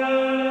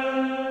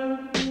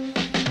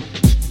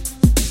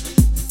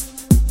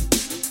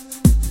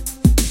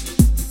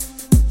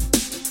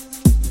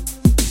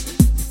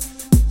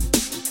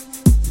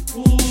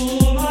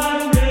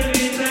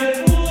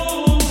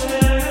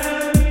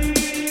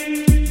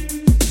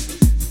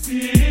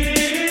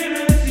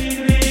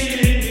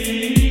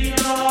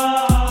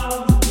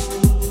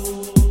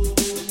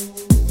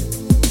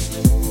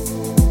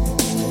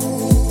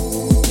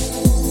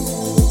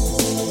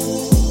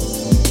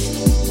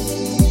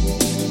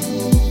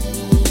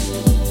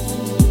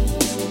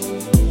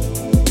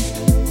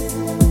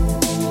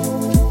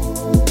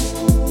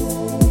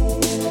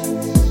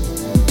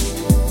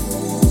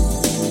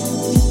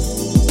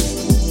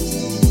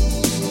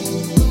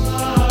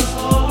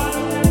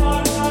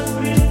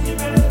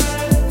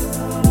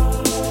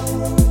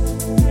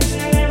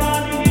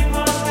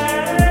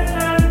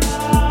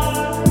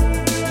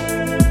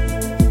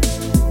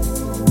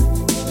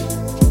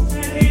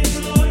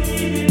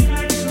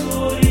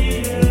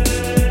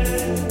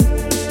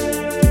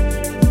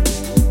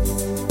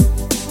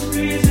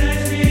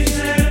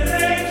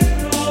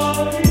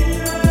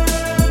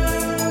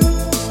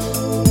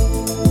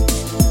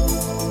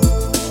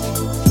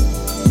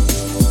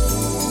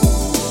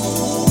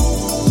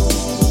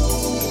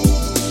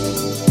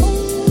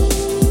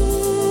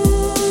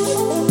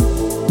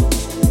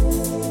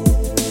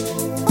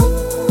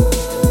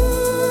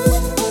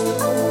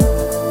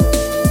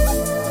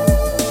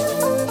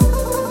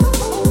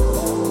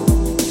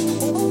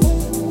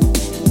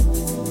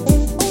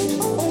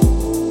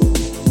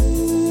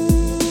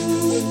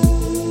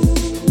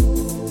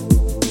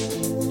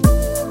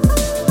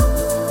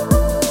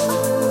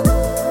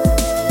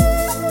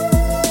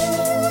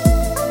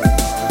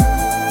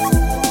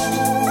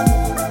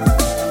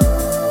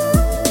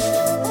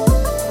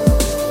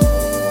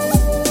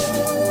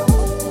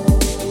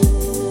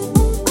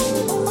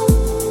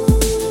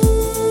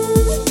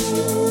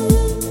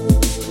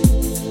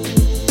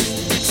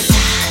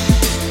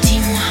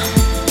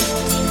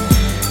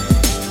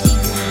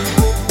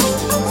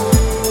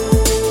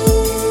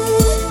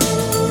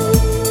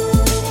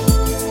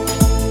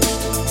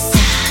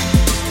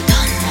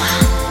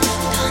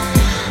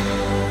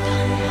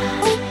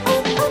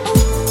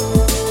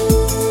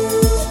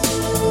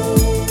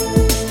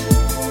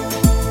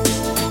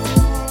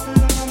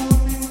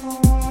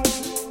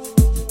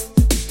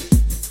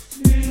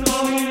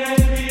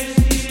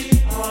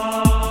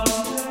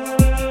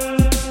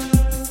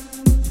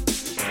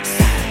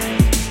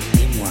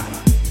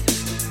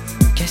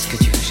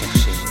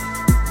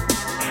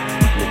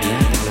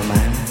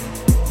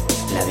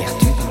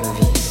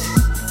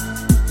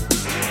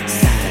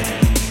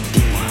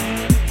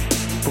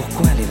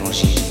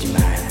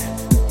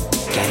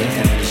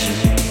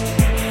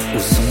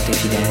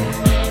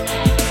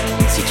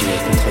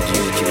 Human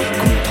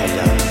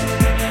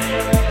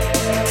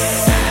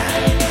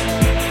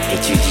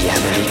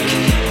verite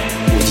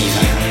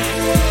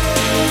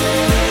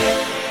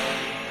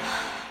pumeri,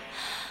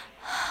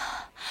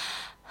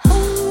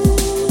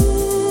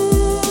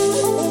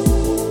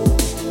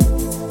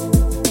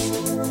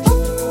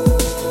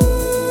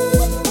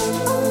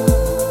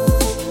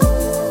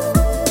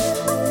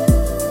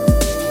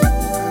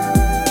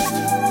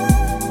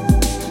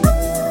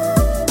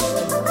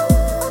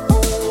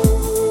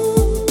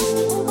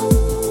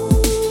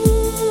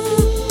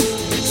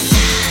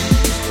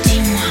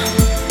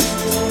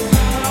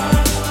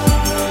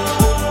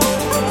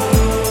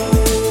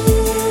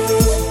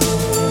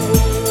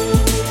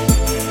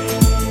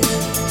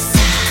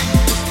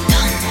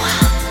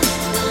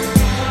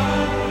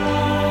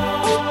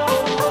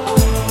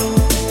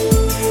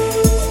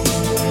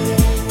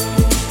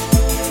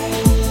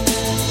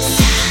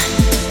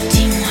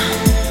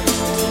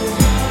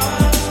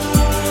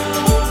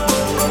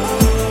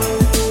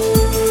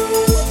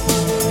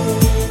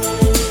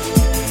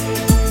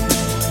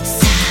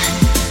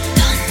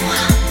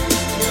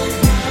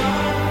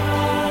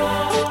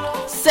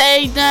 sine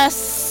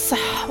Sadness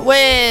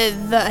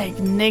with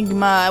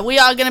Enigma. We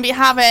are going to be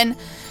having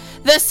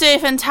the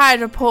Surf and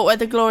Tide Report with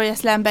the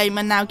glorious Len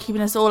Bateman now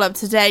keeping us all up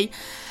to date.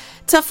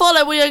 To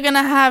follow, we are going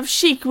to have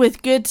Chic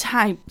with Good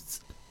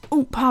Times.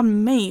 Oh,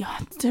 pardon me.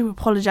 I do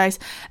apologise.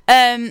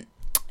 Now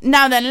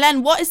then,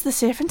 Len, what is the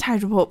Surf and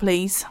Tide Report,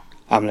 please?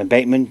 I'm Len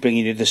Bateman,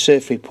 bringing you the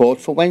surf report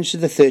for Wednesday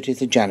the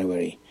 30th of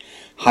January.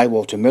 High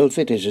water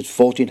Milford is at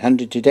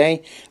 1400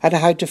 today at a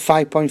height of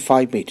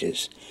 5.5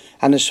 metres,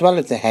 and the swell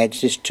at the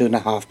heads is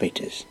 2.5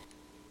 metres.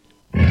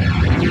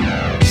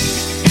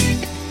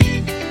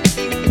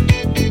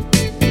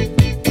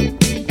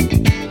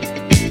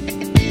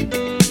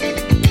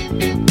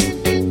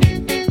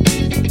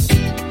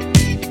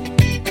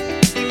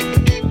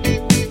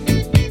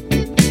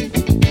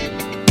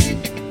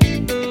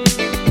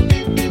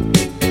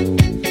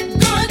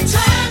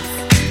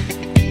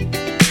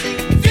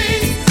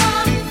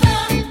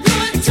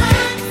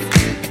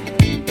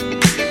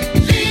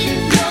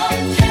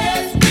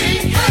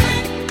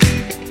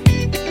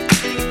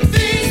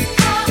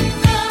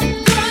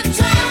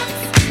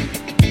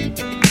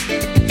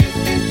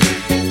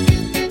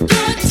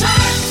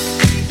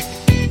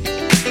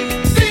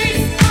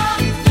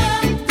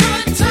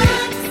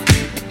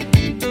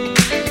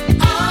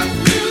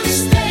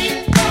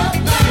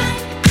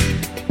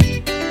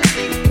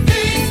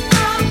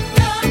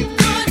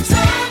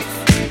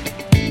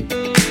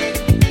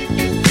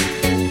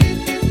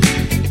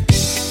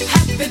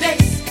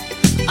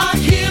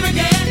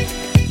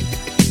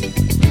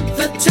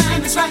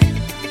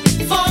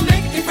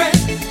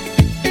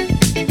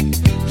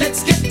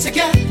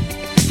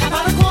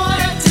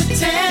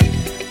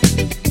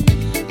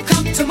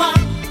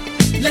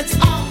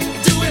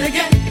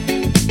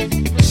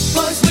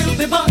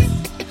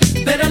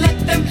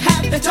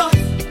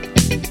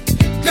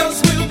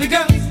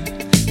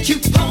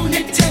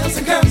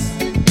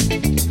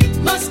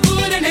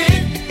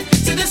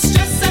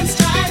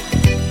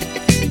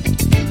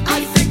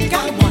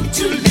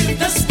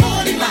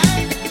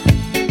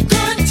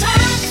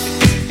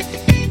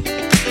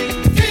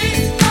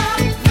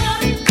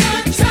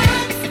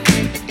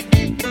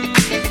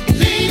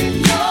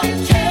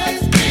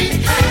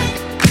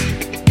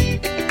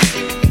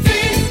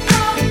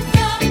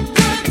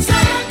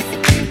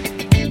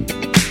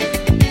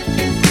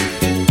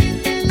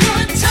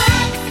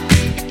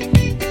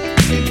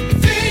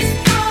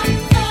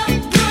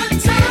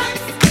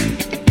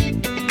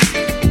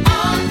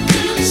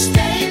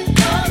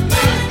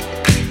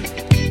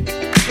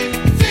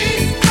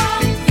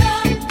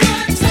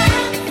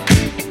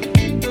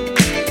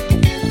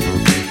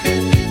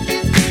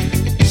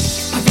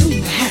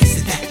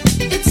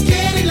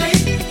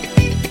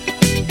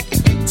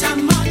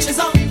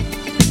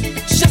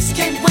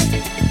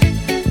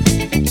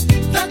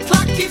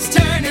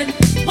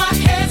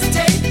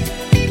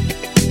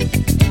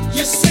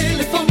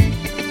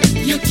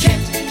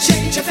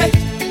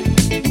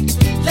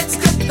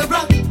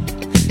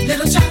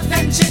 little jive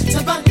and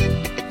jitterbug.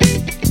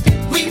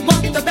 We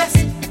want the best,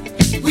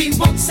 we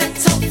won't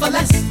settle for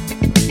less.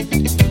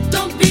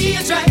 Don't be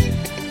a drag,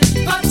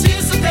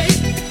 participate.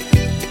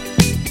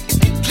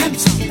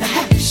 Clams on the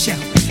half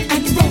shell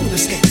and roller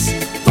skates,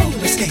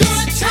 roller skates.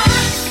 Good time.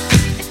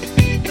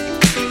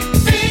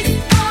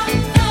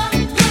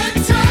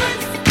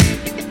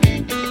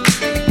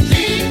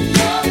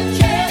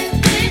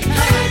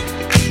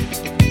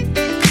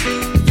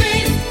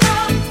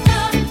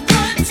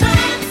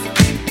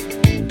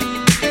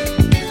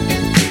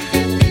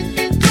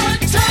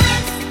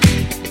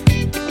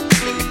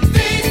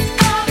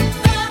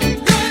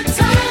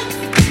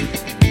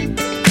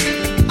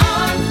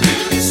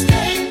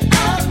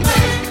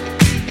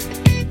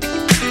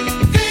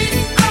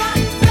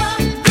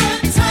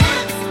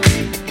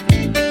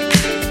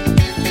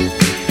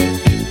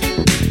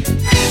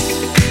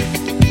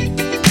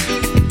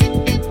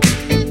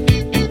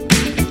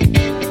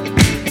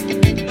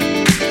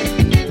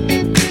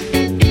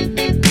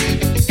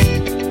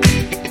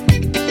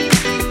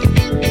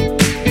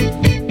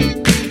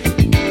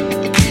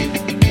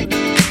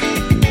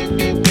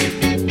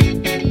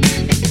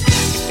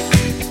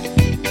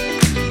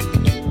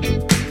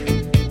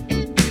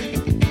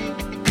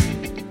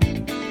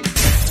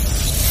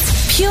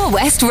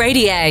 West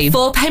Radio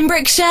for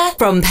Pembrokeshire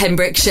from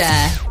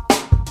Pembrokeshire.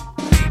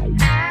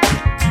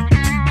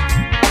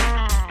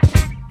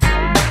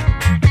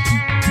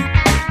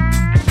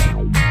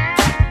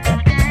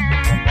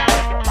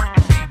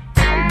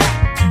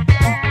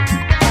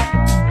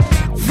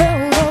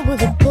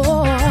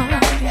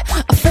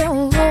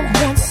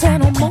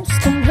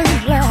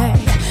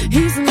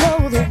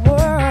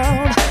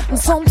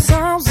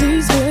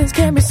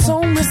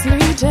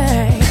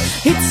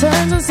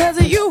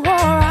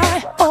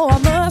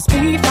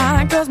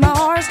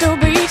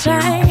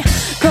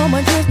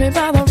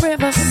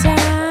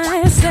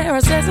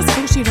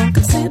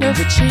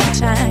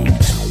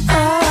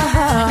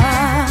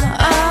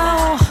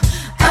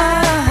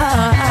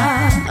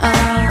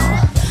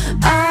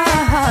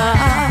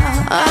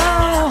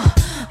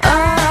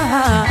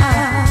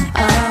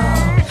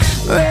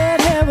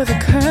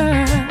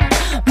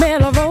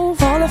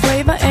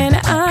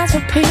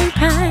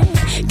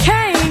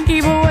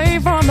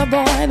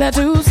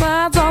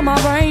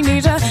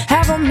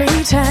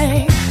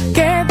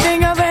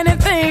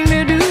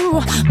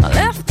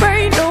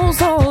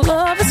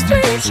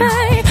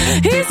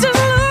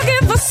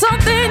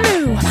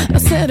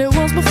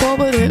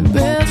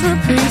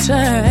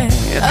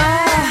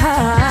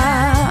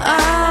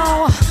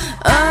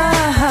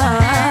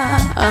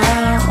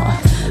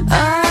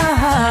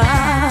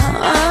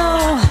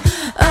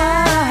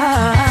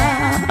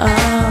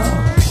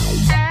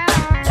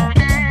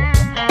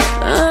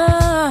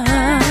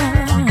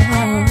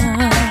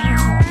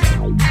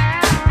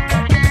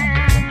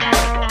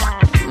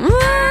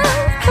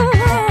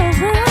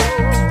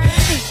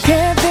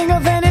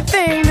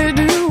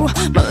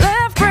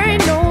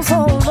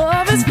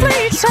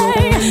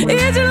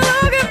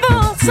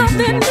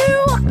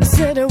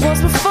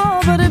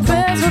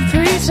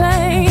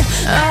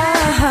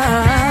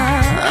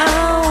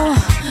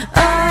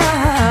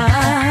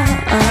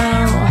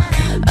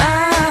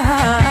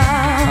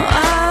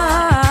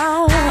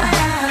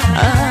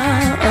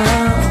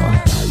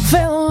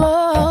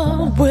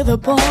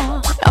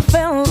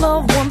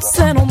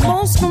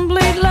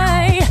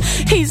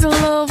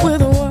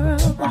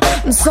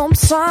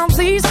 Sometimes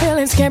these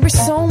feelings can be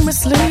so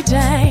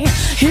misleading.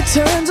 He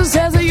turns and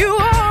says, are you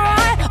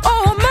alright?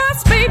 Oh, I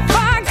must be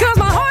fine, cause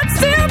my heart's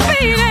still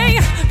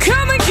beating.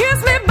 Come and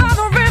kiss me by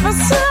the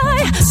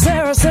riverside.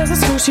 Sarah says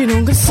it's cool, she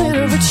don't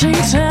consider it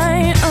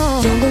cheating.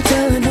 Don't go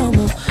telling no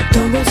more,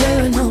 don't go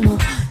telling no more.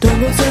 Don't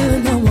go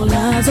telling no more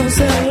lies on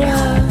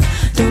Sarah.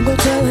 Don't go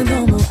telling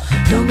no more,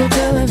 don't go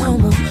telling no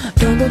more.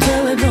 Don't go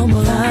telling no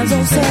more lies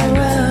on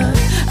Sarah.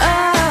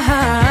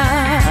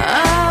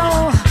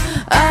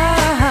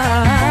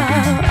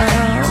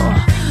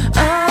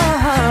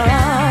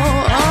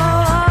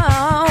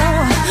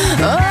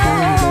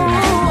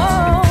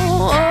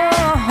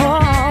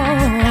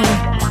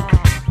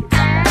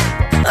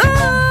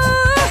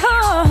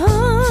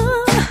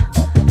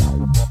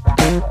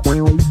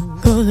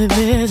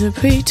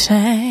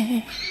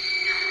 Pretend.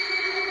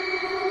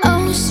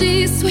 Oh,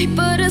 she's sweet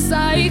but a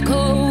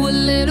psycho, a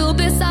little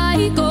bit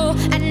psycho.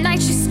 At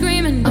night she's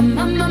screaming, I'm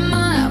on my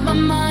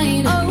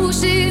mind. Oh,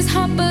 she's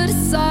hot but a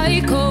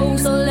psycho,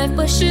 so left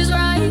but she's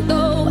right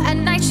though. At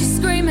night she's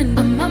screaming,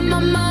 I'm on my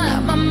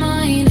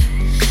mind.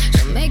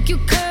 She'll make you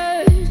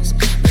curse,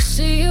 but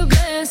she a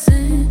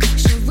blessing.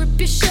 She'll rip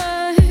your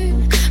shirt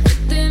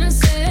within a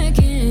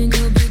second.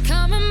 You'll be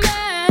coming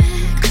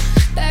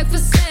back for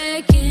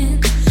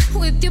seconds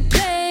with your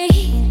play.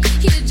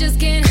 You just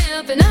can't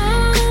help it,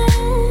 no,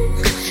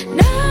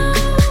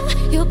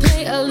 you'll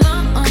play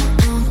along,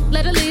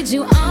 let her lead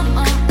you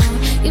on,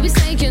 you'll be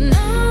saying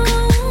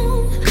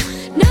no,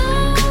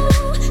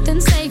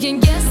 then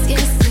saying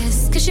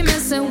yes, cause you're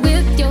messing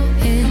with your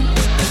head.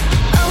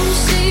 Oh,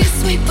 she's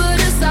sweet but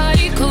a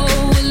psycho,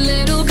 a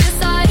little bit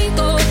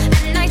psycho,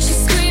 at night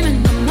she's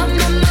screaming, my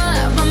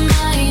mind.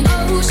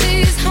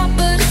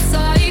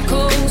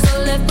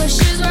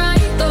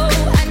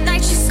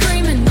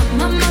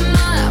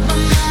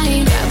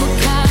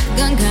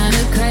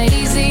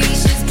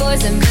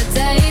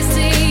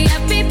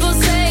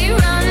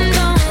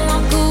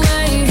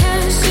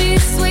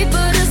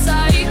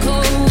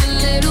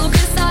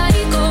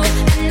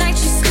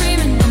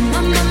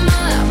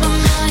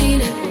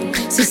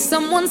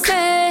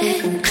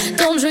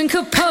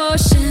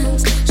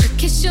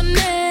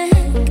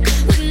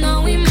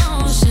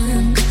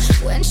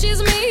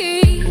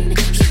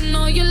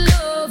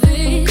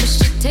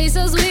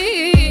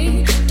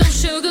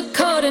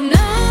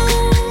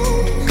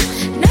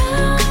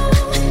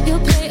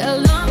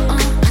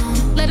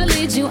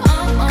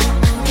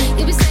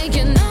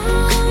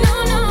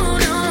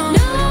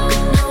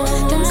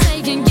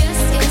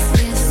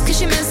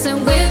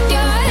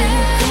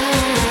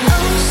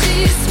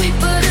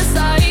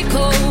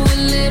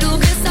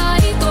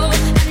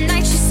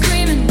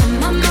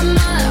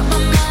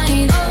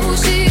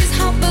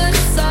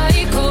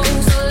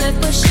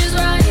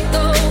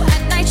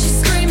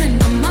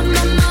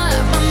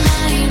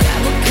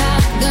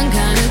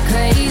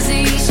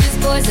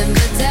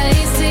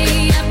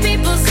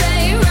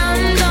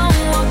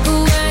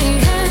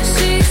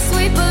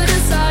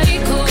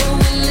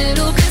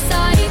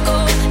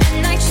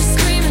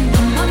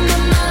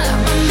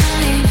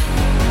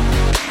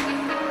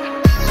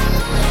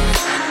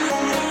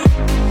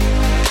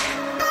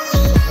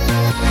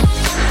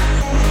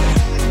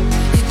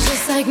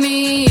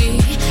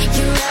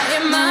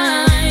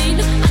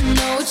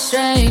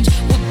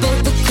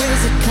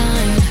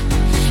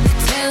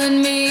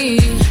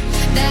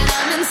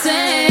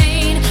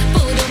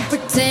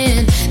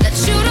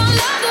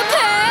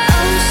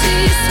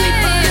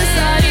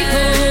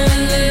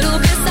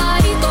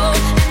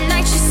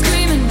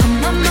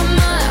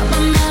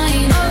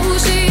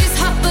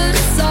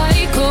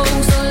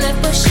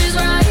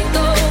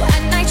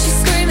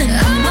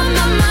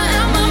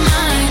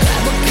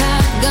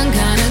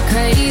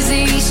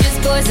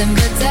 nothing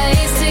but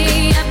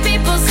tasty. And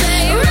people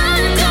say,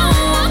 run,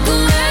 don't walk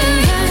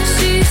away.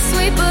 She's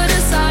sweet but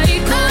a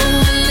psycho, a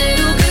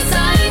little bit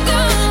psycho.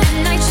 At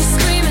night she's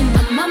screaming,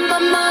 my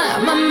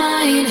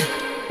mind.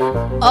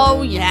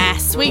 Oh yeah,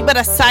 Sweet But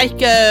a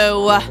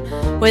Psycho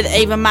with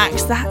Ava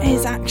Max. That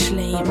is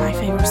actually my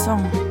favourite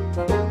song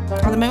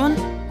at the moment.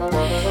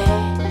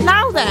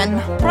 Now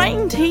then,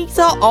 brain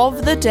teaser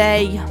of the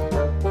day.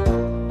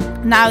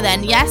 Now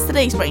then,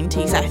 yesterday's brain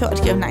teaser, I thought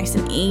I'd go nice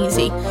and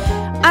easy.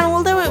 And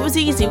although it was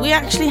easy, we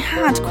actually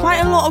had quite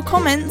a lot of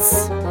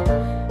comments.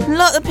 A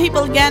lot of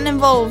people getting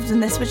involved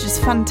in this, which is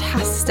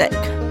fantastic.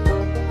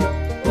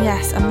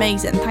 Yes,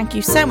 amazing. Thank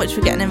you so much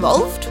for getting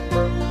involved.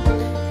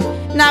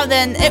 Now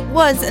then, it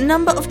was a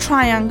number of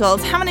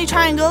triangles. How many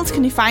triangles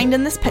can you find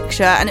in this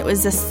picture? And it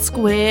was a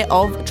square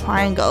of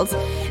triangles.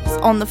 It's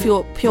on the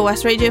Pure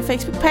West Radio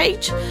Facebook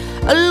page.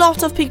 A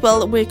lot of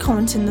people were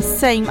commenting the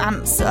same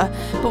answer,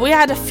 but we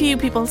had a few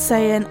people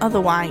saying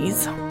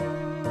otherwise.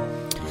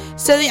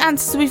 So the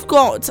answers we've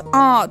got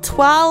are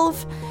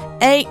 12,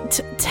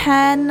 8,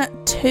 10,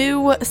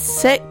 2,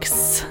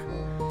 6.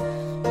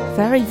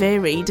 Very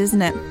varied,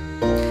 isn't it?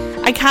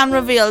 I can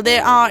reveal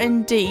there are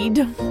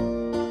indeed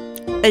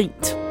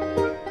 8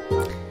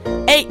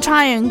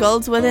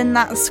 triangles within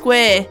that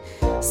square.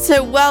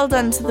 So well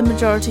done to the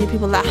majority of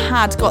people that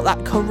had got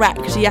that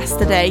correct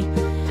yesterday.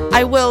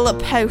 I will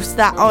post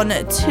that on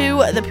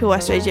to the Pure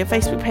West Radio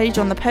Facebook page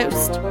on the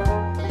post.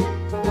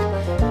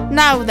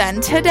 Now then,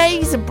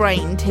 today's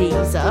brain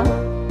teaser.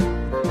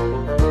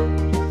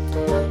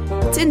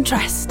 It's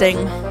interesting.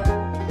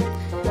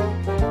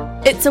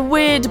 It's a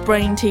word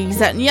brain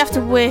teaser, and you have to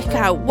work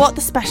out what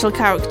the special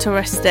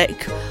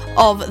characteristic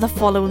of the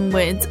following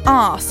words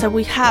are. So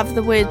we have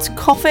the words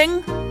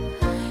coughing,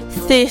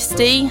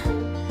 thirsty,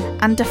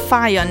 and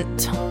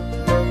defiant.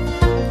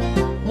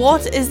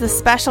 What is the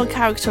special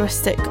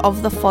characteristic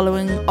of the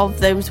following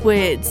of those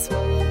words?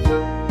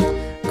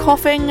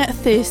 Coughing,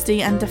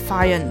 thirsty, and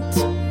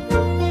defiant.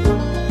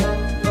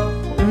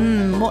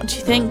 What do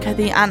you think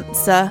the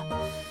answer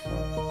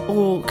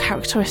or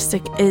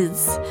characteristic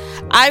is?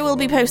 I will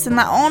be posting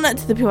that on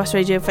to the Pure West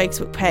Radio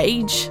Facebook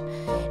page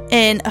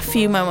in a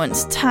few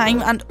moments'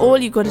 time, and all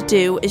you've got to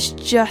do is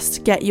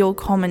just get your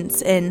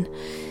comments in,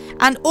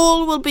 and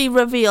all will be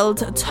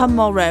revealed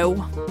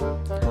tomorrow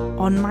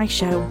on my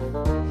show.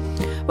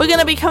 We're going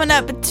to be coming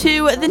up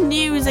to the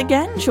news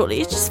again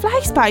shortly. It just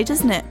flies by,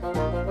 doesn't it?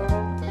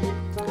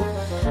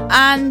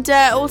 And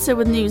also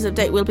with news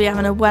update, we'll be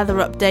having a weather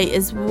update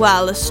as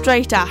well,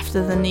 straight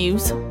after the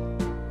news.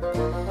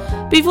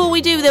 Before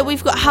we do though,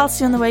 we've got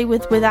Halsey on the way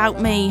with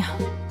Without Me.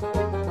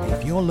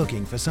 If you're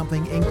looking for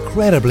something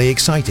incredibly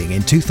exciting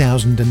in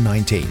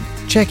 2019,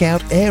 check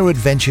out Air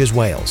Adventures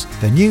Wales,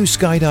 the new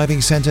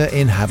skydiving centre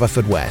in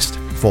Haverfordwest.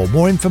 For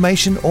more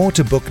information or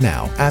to book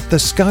now at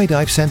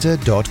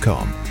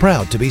theskydivecentre.com.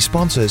 Proud to be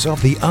sponsors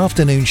of the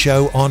afternoon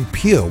show on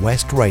Pure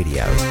West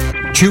Radio.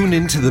 Tune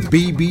in to the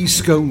BB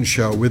Scone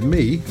Show with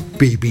me,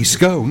 BB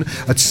Scone,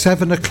 at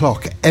 7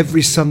 o'clock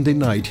every Sunday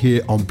night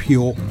here on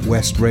Pure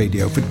West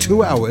Radio for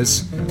 2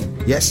 hours.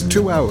 Yes,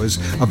 2 hours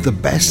of the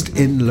best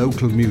in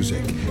local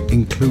music,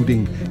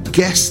 including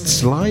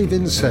guests live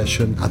in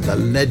session and the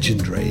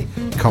legendary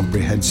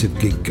Comprehensive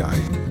Gig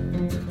Guide.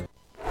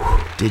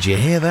 Did you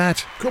hear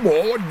that? Come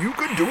on, you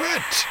can do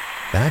it!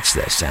 That's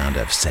the sound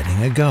of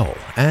setting a goal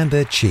and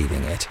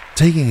achieving it.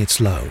 Taking it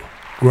slow,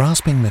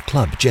 grasping the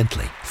club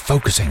gently,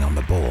 focusing on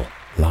the ball,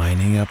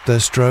 lining up the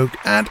stroke,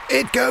 and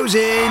it goes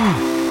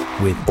in!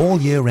 With all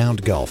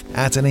year-round golf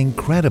at an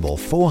incredible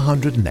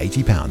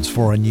 £480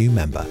 for a new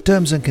member.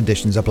 Terms and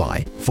conditions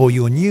apply. For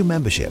your new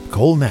membership,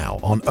 call now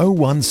on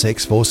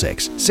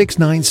 01646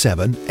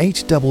 697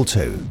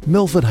 822.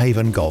 Milford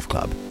Haven Golf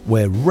Club,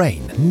 where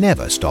rain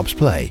never stops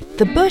play.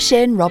 The Bush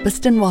Inn,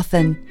 Robertson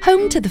Wathen,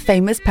 home to the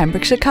famous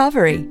Pembrokeshire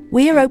Carvery.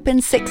 We are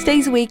open 6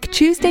 days a week,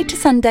 Tuesday to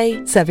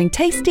Sunday, serving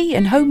tasty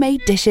and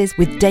homemade dishes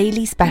with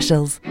daily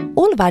specials.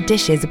 All of our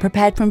dishes are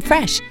prepared from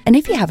fresh, and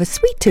if you have a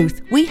sweet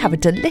tooth, we have a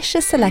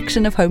delicious selection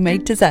of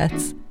homemade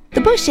desserts.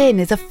 The Bush Inn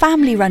is a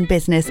family-run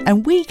business,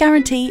 and we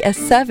guarantee a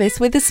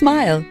service with a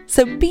smile.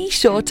 So be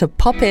sure to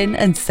pop in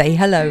and say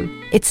hello.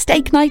 It's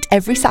steak night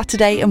every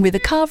Saturday and with a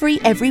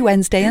carvery every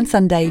Wednesday and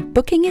Sunday.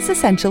 Booking is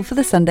essential for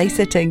the Sunday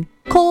sitting.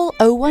 Call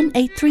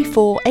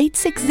 01834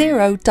 860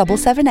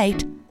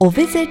 778 or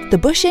visit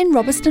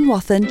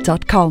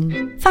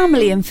thebushinrobertsonwathen.com.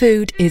 Family and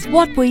food is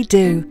what we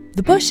do.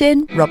 The Bush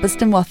Inn,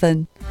 Robertson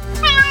Wathen.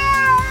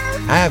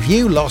 Have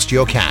you lost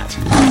your cat?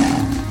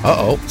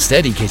 Uh-oh,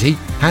 steady kitty.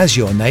 Has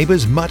your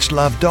neighbour's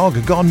much-loved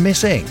dog gone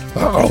missing?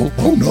 Uh-oh,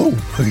 oh no.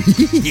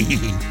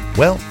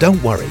 Well,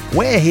 don't worry,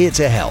 we're here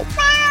to help.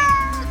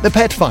 The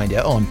Pet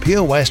Finder on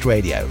Pure West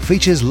Radio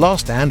features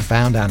lost and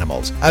found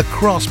animals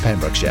across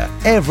Pembrokeshire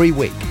every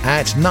week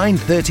at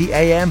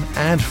 9:30am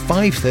and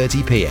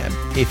 5:30pm.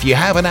 If you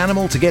have an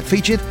animal to get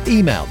featured,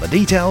 email the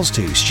details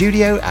to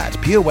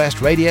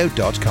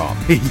studio@purewestradio.com.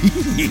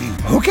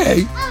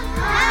 Okay.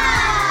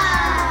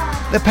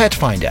 The Pet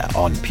Finder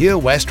on Pure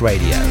West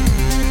Radio.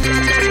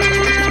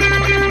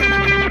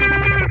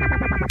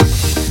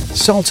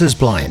 Salters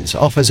Blinds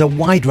offers a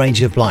wide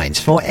range of blinds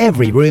for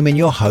every room in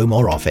your home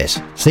or office.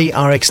 See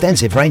our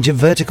extensive range of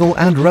vertical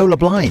and roller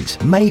blinds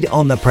made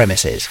on the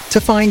premises to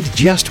find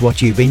just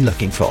what you've been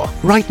looking for.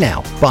 Right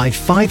now, buy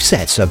 5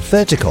 sets of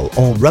vertical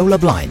or roller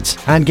blinds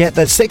and get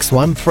the 6th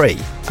one free.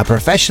 A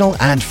professional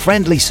and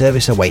friendly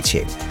service awaits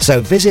you.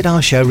 So visit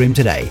our showroom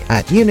today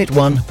at Unit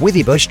 1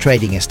 Withybush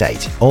Trading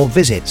Estate or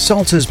visit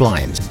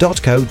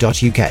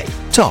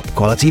saltersblinds.co.uk. Top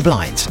quality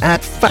blinds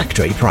at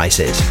factory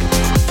prices.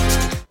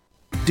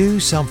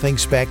 Do something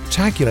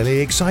spectacularly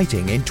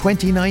exciting in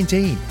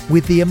 2019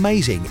 with the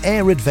amazing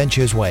Air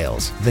Adventures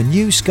Wales, the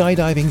new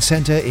skydiving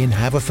centre in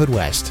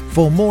Haverfordwest.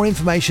 For more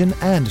information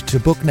and to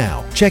book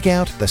now, check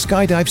out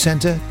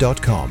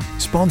theskydivecentre.com.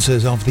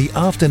 Sponsors of the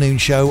afternoon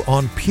show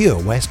on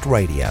Pure West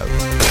Radio.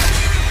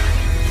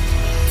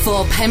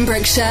 For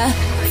Pembrokeshire,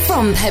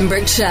 from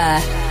Pembrokeshire,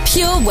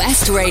 Pure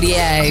West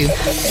Radio.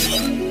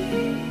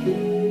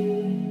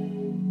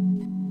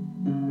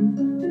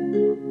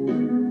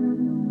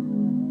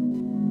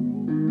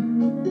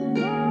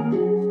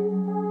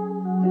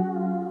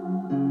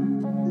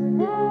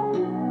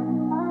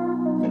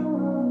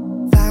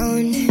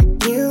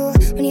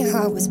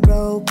 Was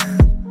broke.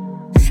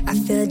 I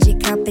filled your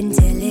cup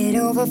until it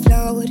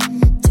overflowed.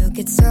 Took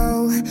it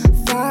so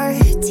far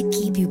to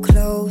keep you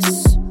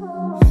close.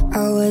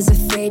 I was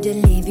afraid to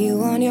leave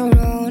you on your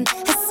own.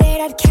 I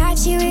said I'd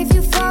catch you if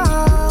you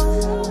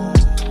fall,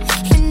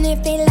 and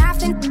if they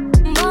laughed and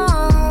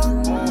more.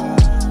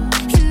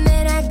 And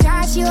then I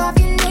got you off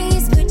your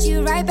knees, put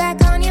you right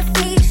back on your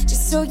feet,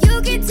 just so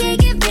you could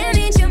take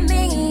advantage of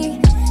me.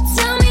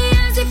 Tell me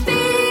how's it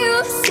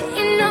feel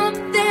sitting up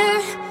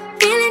there,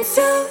 feeling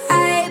so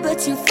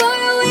too far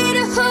away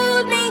to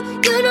hold me.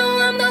 You know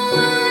I'm the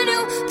one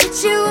who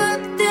put you up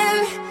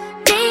there.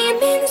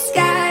 Name in the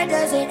sky,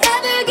 does it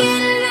ever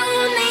get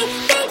lonely?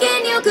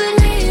 Thinking you could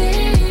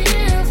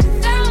live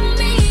without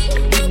me.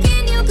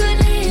 Thinking you could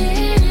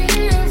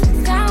live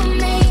without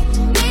me.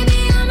 Maybe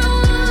I'm the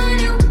one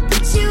who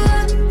put you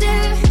up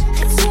there. I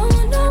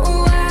don't know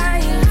why.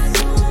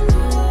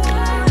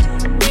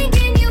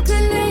 Thinking you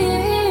could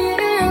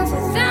live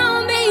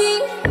without me.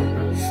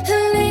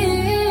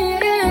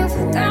 Live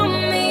without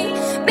me.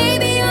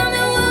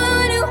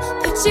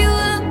 You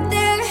up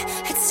there,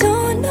 I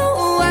don't know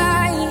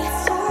why.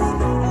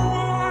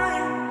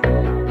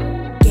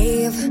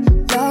 Gave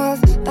love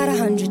about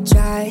 100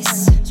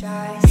 tries,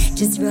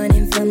 just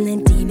running from the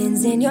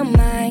demons in your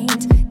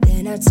mind.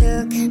 Then I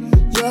took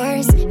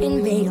yours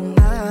and made them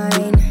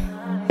mine.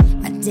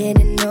 I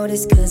didn't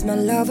notice cause my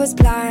love was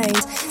blind.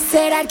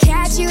 Said I'd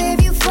catch you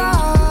if you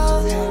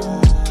fall,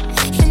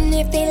 and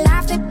if they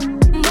laughed at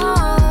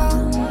more.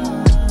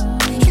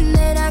 And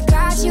then I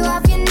got you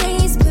off your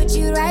knees, put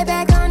you right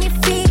back on your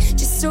feet,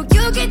 just so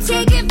you can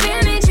take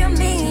advantage of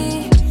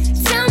me.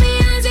 Tell me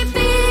how's it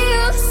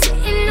feel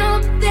sitting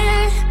up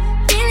there,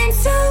 feeling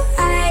so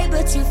high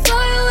but too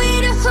far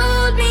away to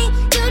hold me.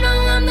 You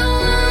know I'm the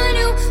one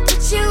who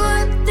put you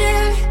up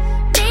there.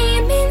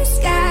 Name in the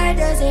sky,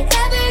 does it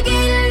ever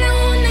get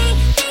lonely?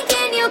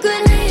 Thinking you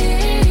could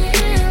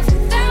live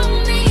without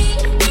me.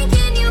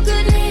 Thinking you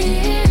could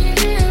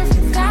live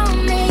without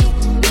me.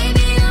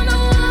 Maybe I'm the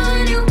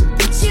one who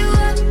put you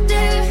up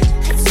there.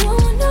 I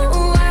don't know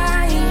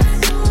why.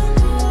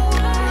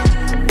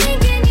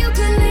 Thinking you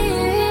could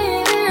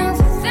live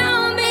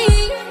without me.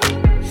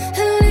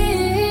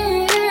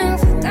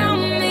 Live without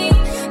me.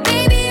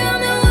 Maybe I'm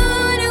the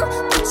one who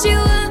put you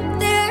up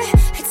there. I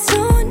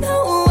don't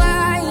know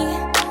why.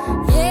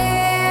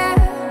 Yeah.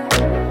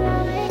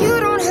 You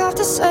don't have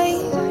to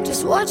say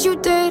just what you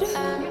did.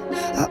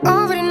 I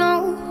already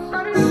know.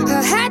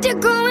 I had to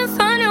go and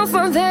find out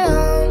from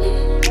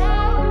them.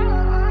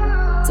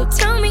 So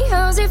tell me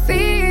how's it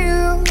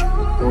feel?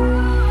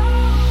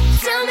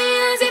 Tell me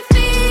how's it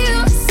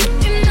feel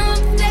sitting up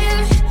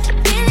there,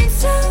 feeling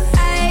so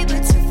high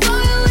but too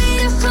far away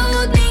to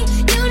hold me.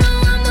 You know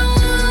I'm the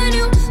one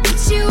who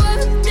put you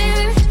up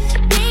there.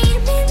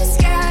 Name in the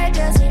sky,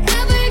 does it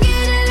ever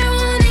get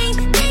lonely?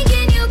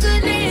 Thinking you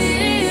could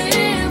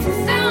live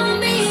without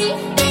me.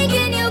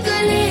 Thinking you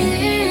could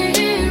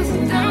live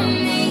without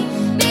me.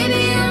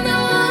 Maybe I'm the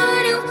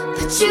one who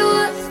put you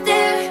up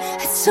there. I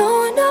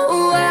don't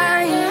know why.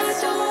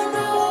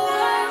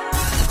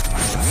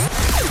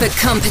 For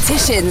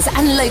competitions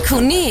and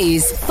local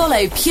news,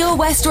 follow Pure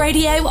West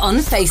Radio on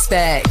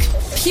Facebook.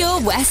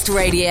 Pure West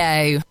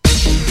Radio.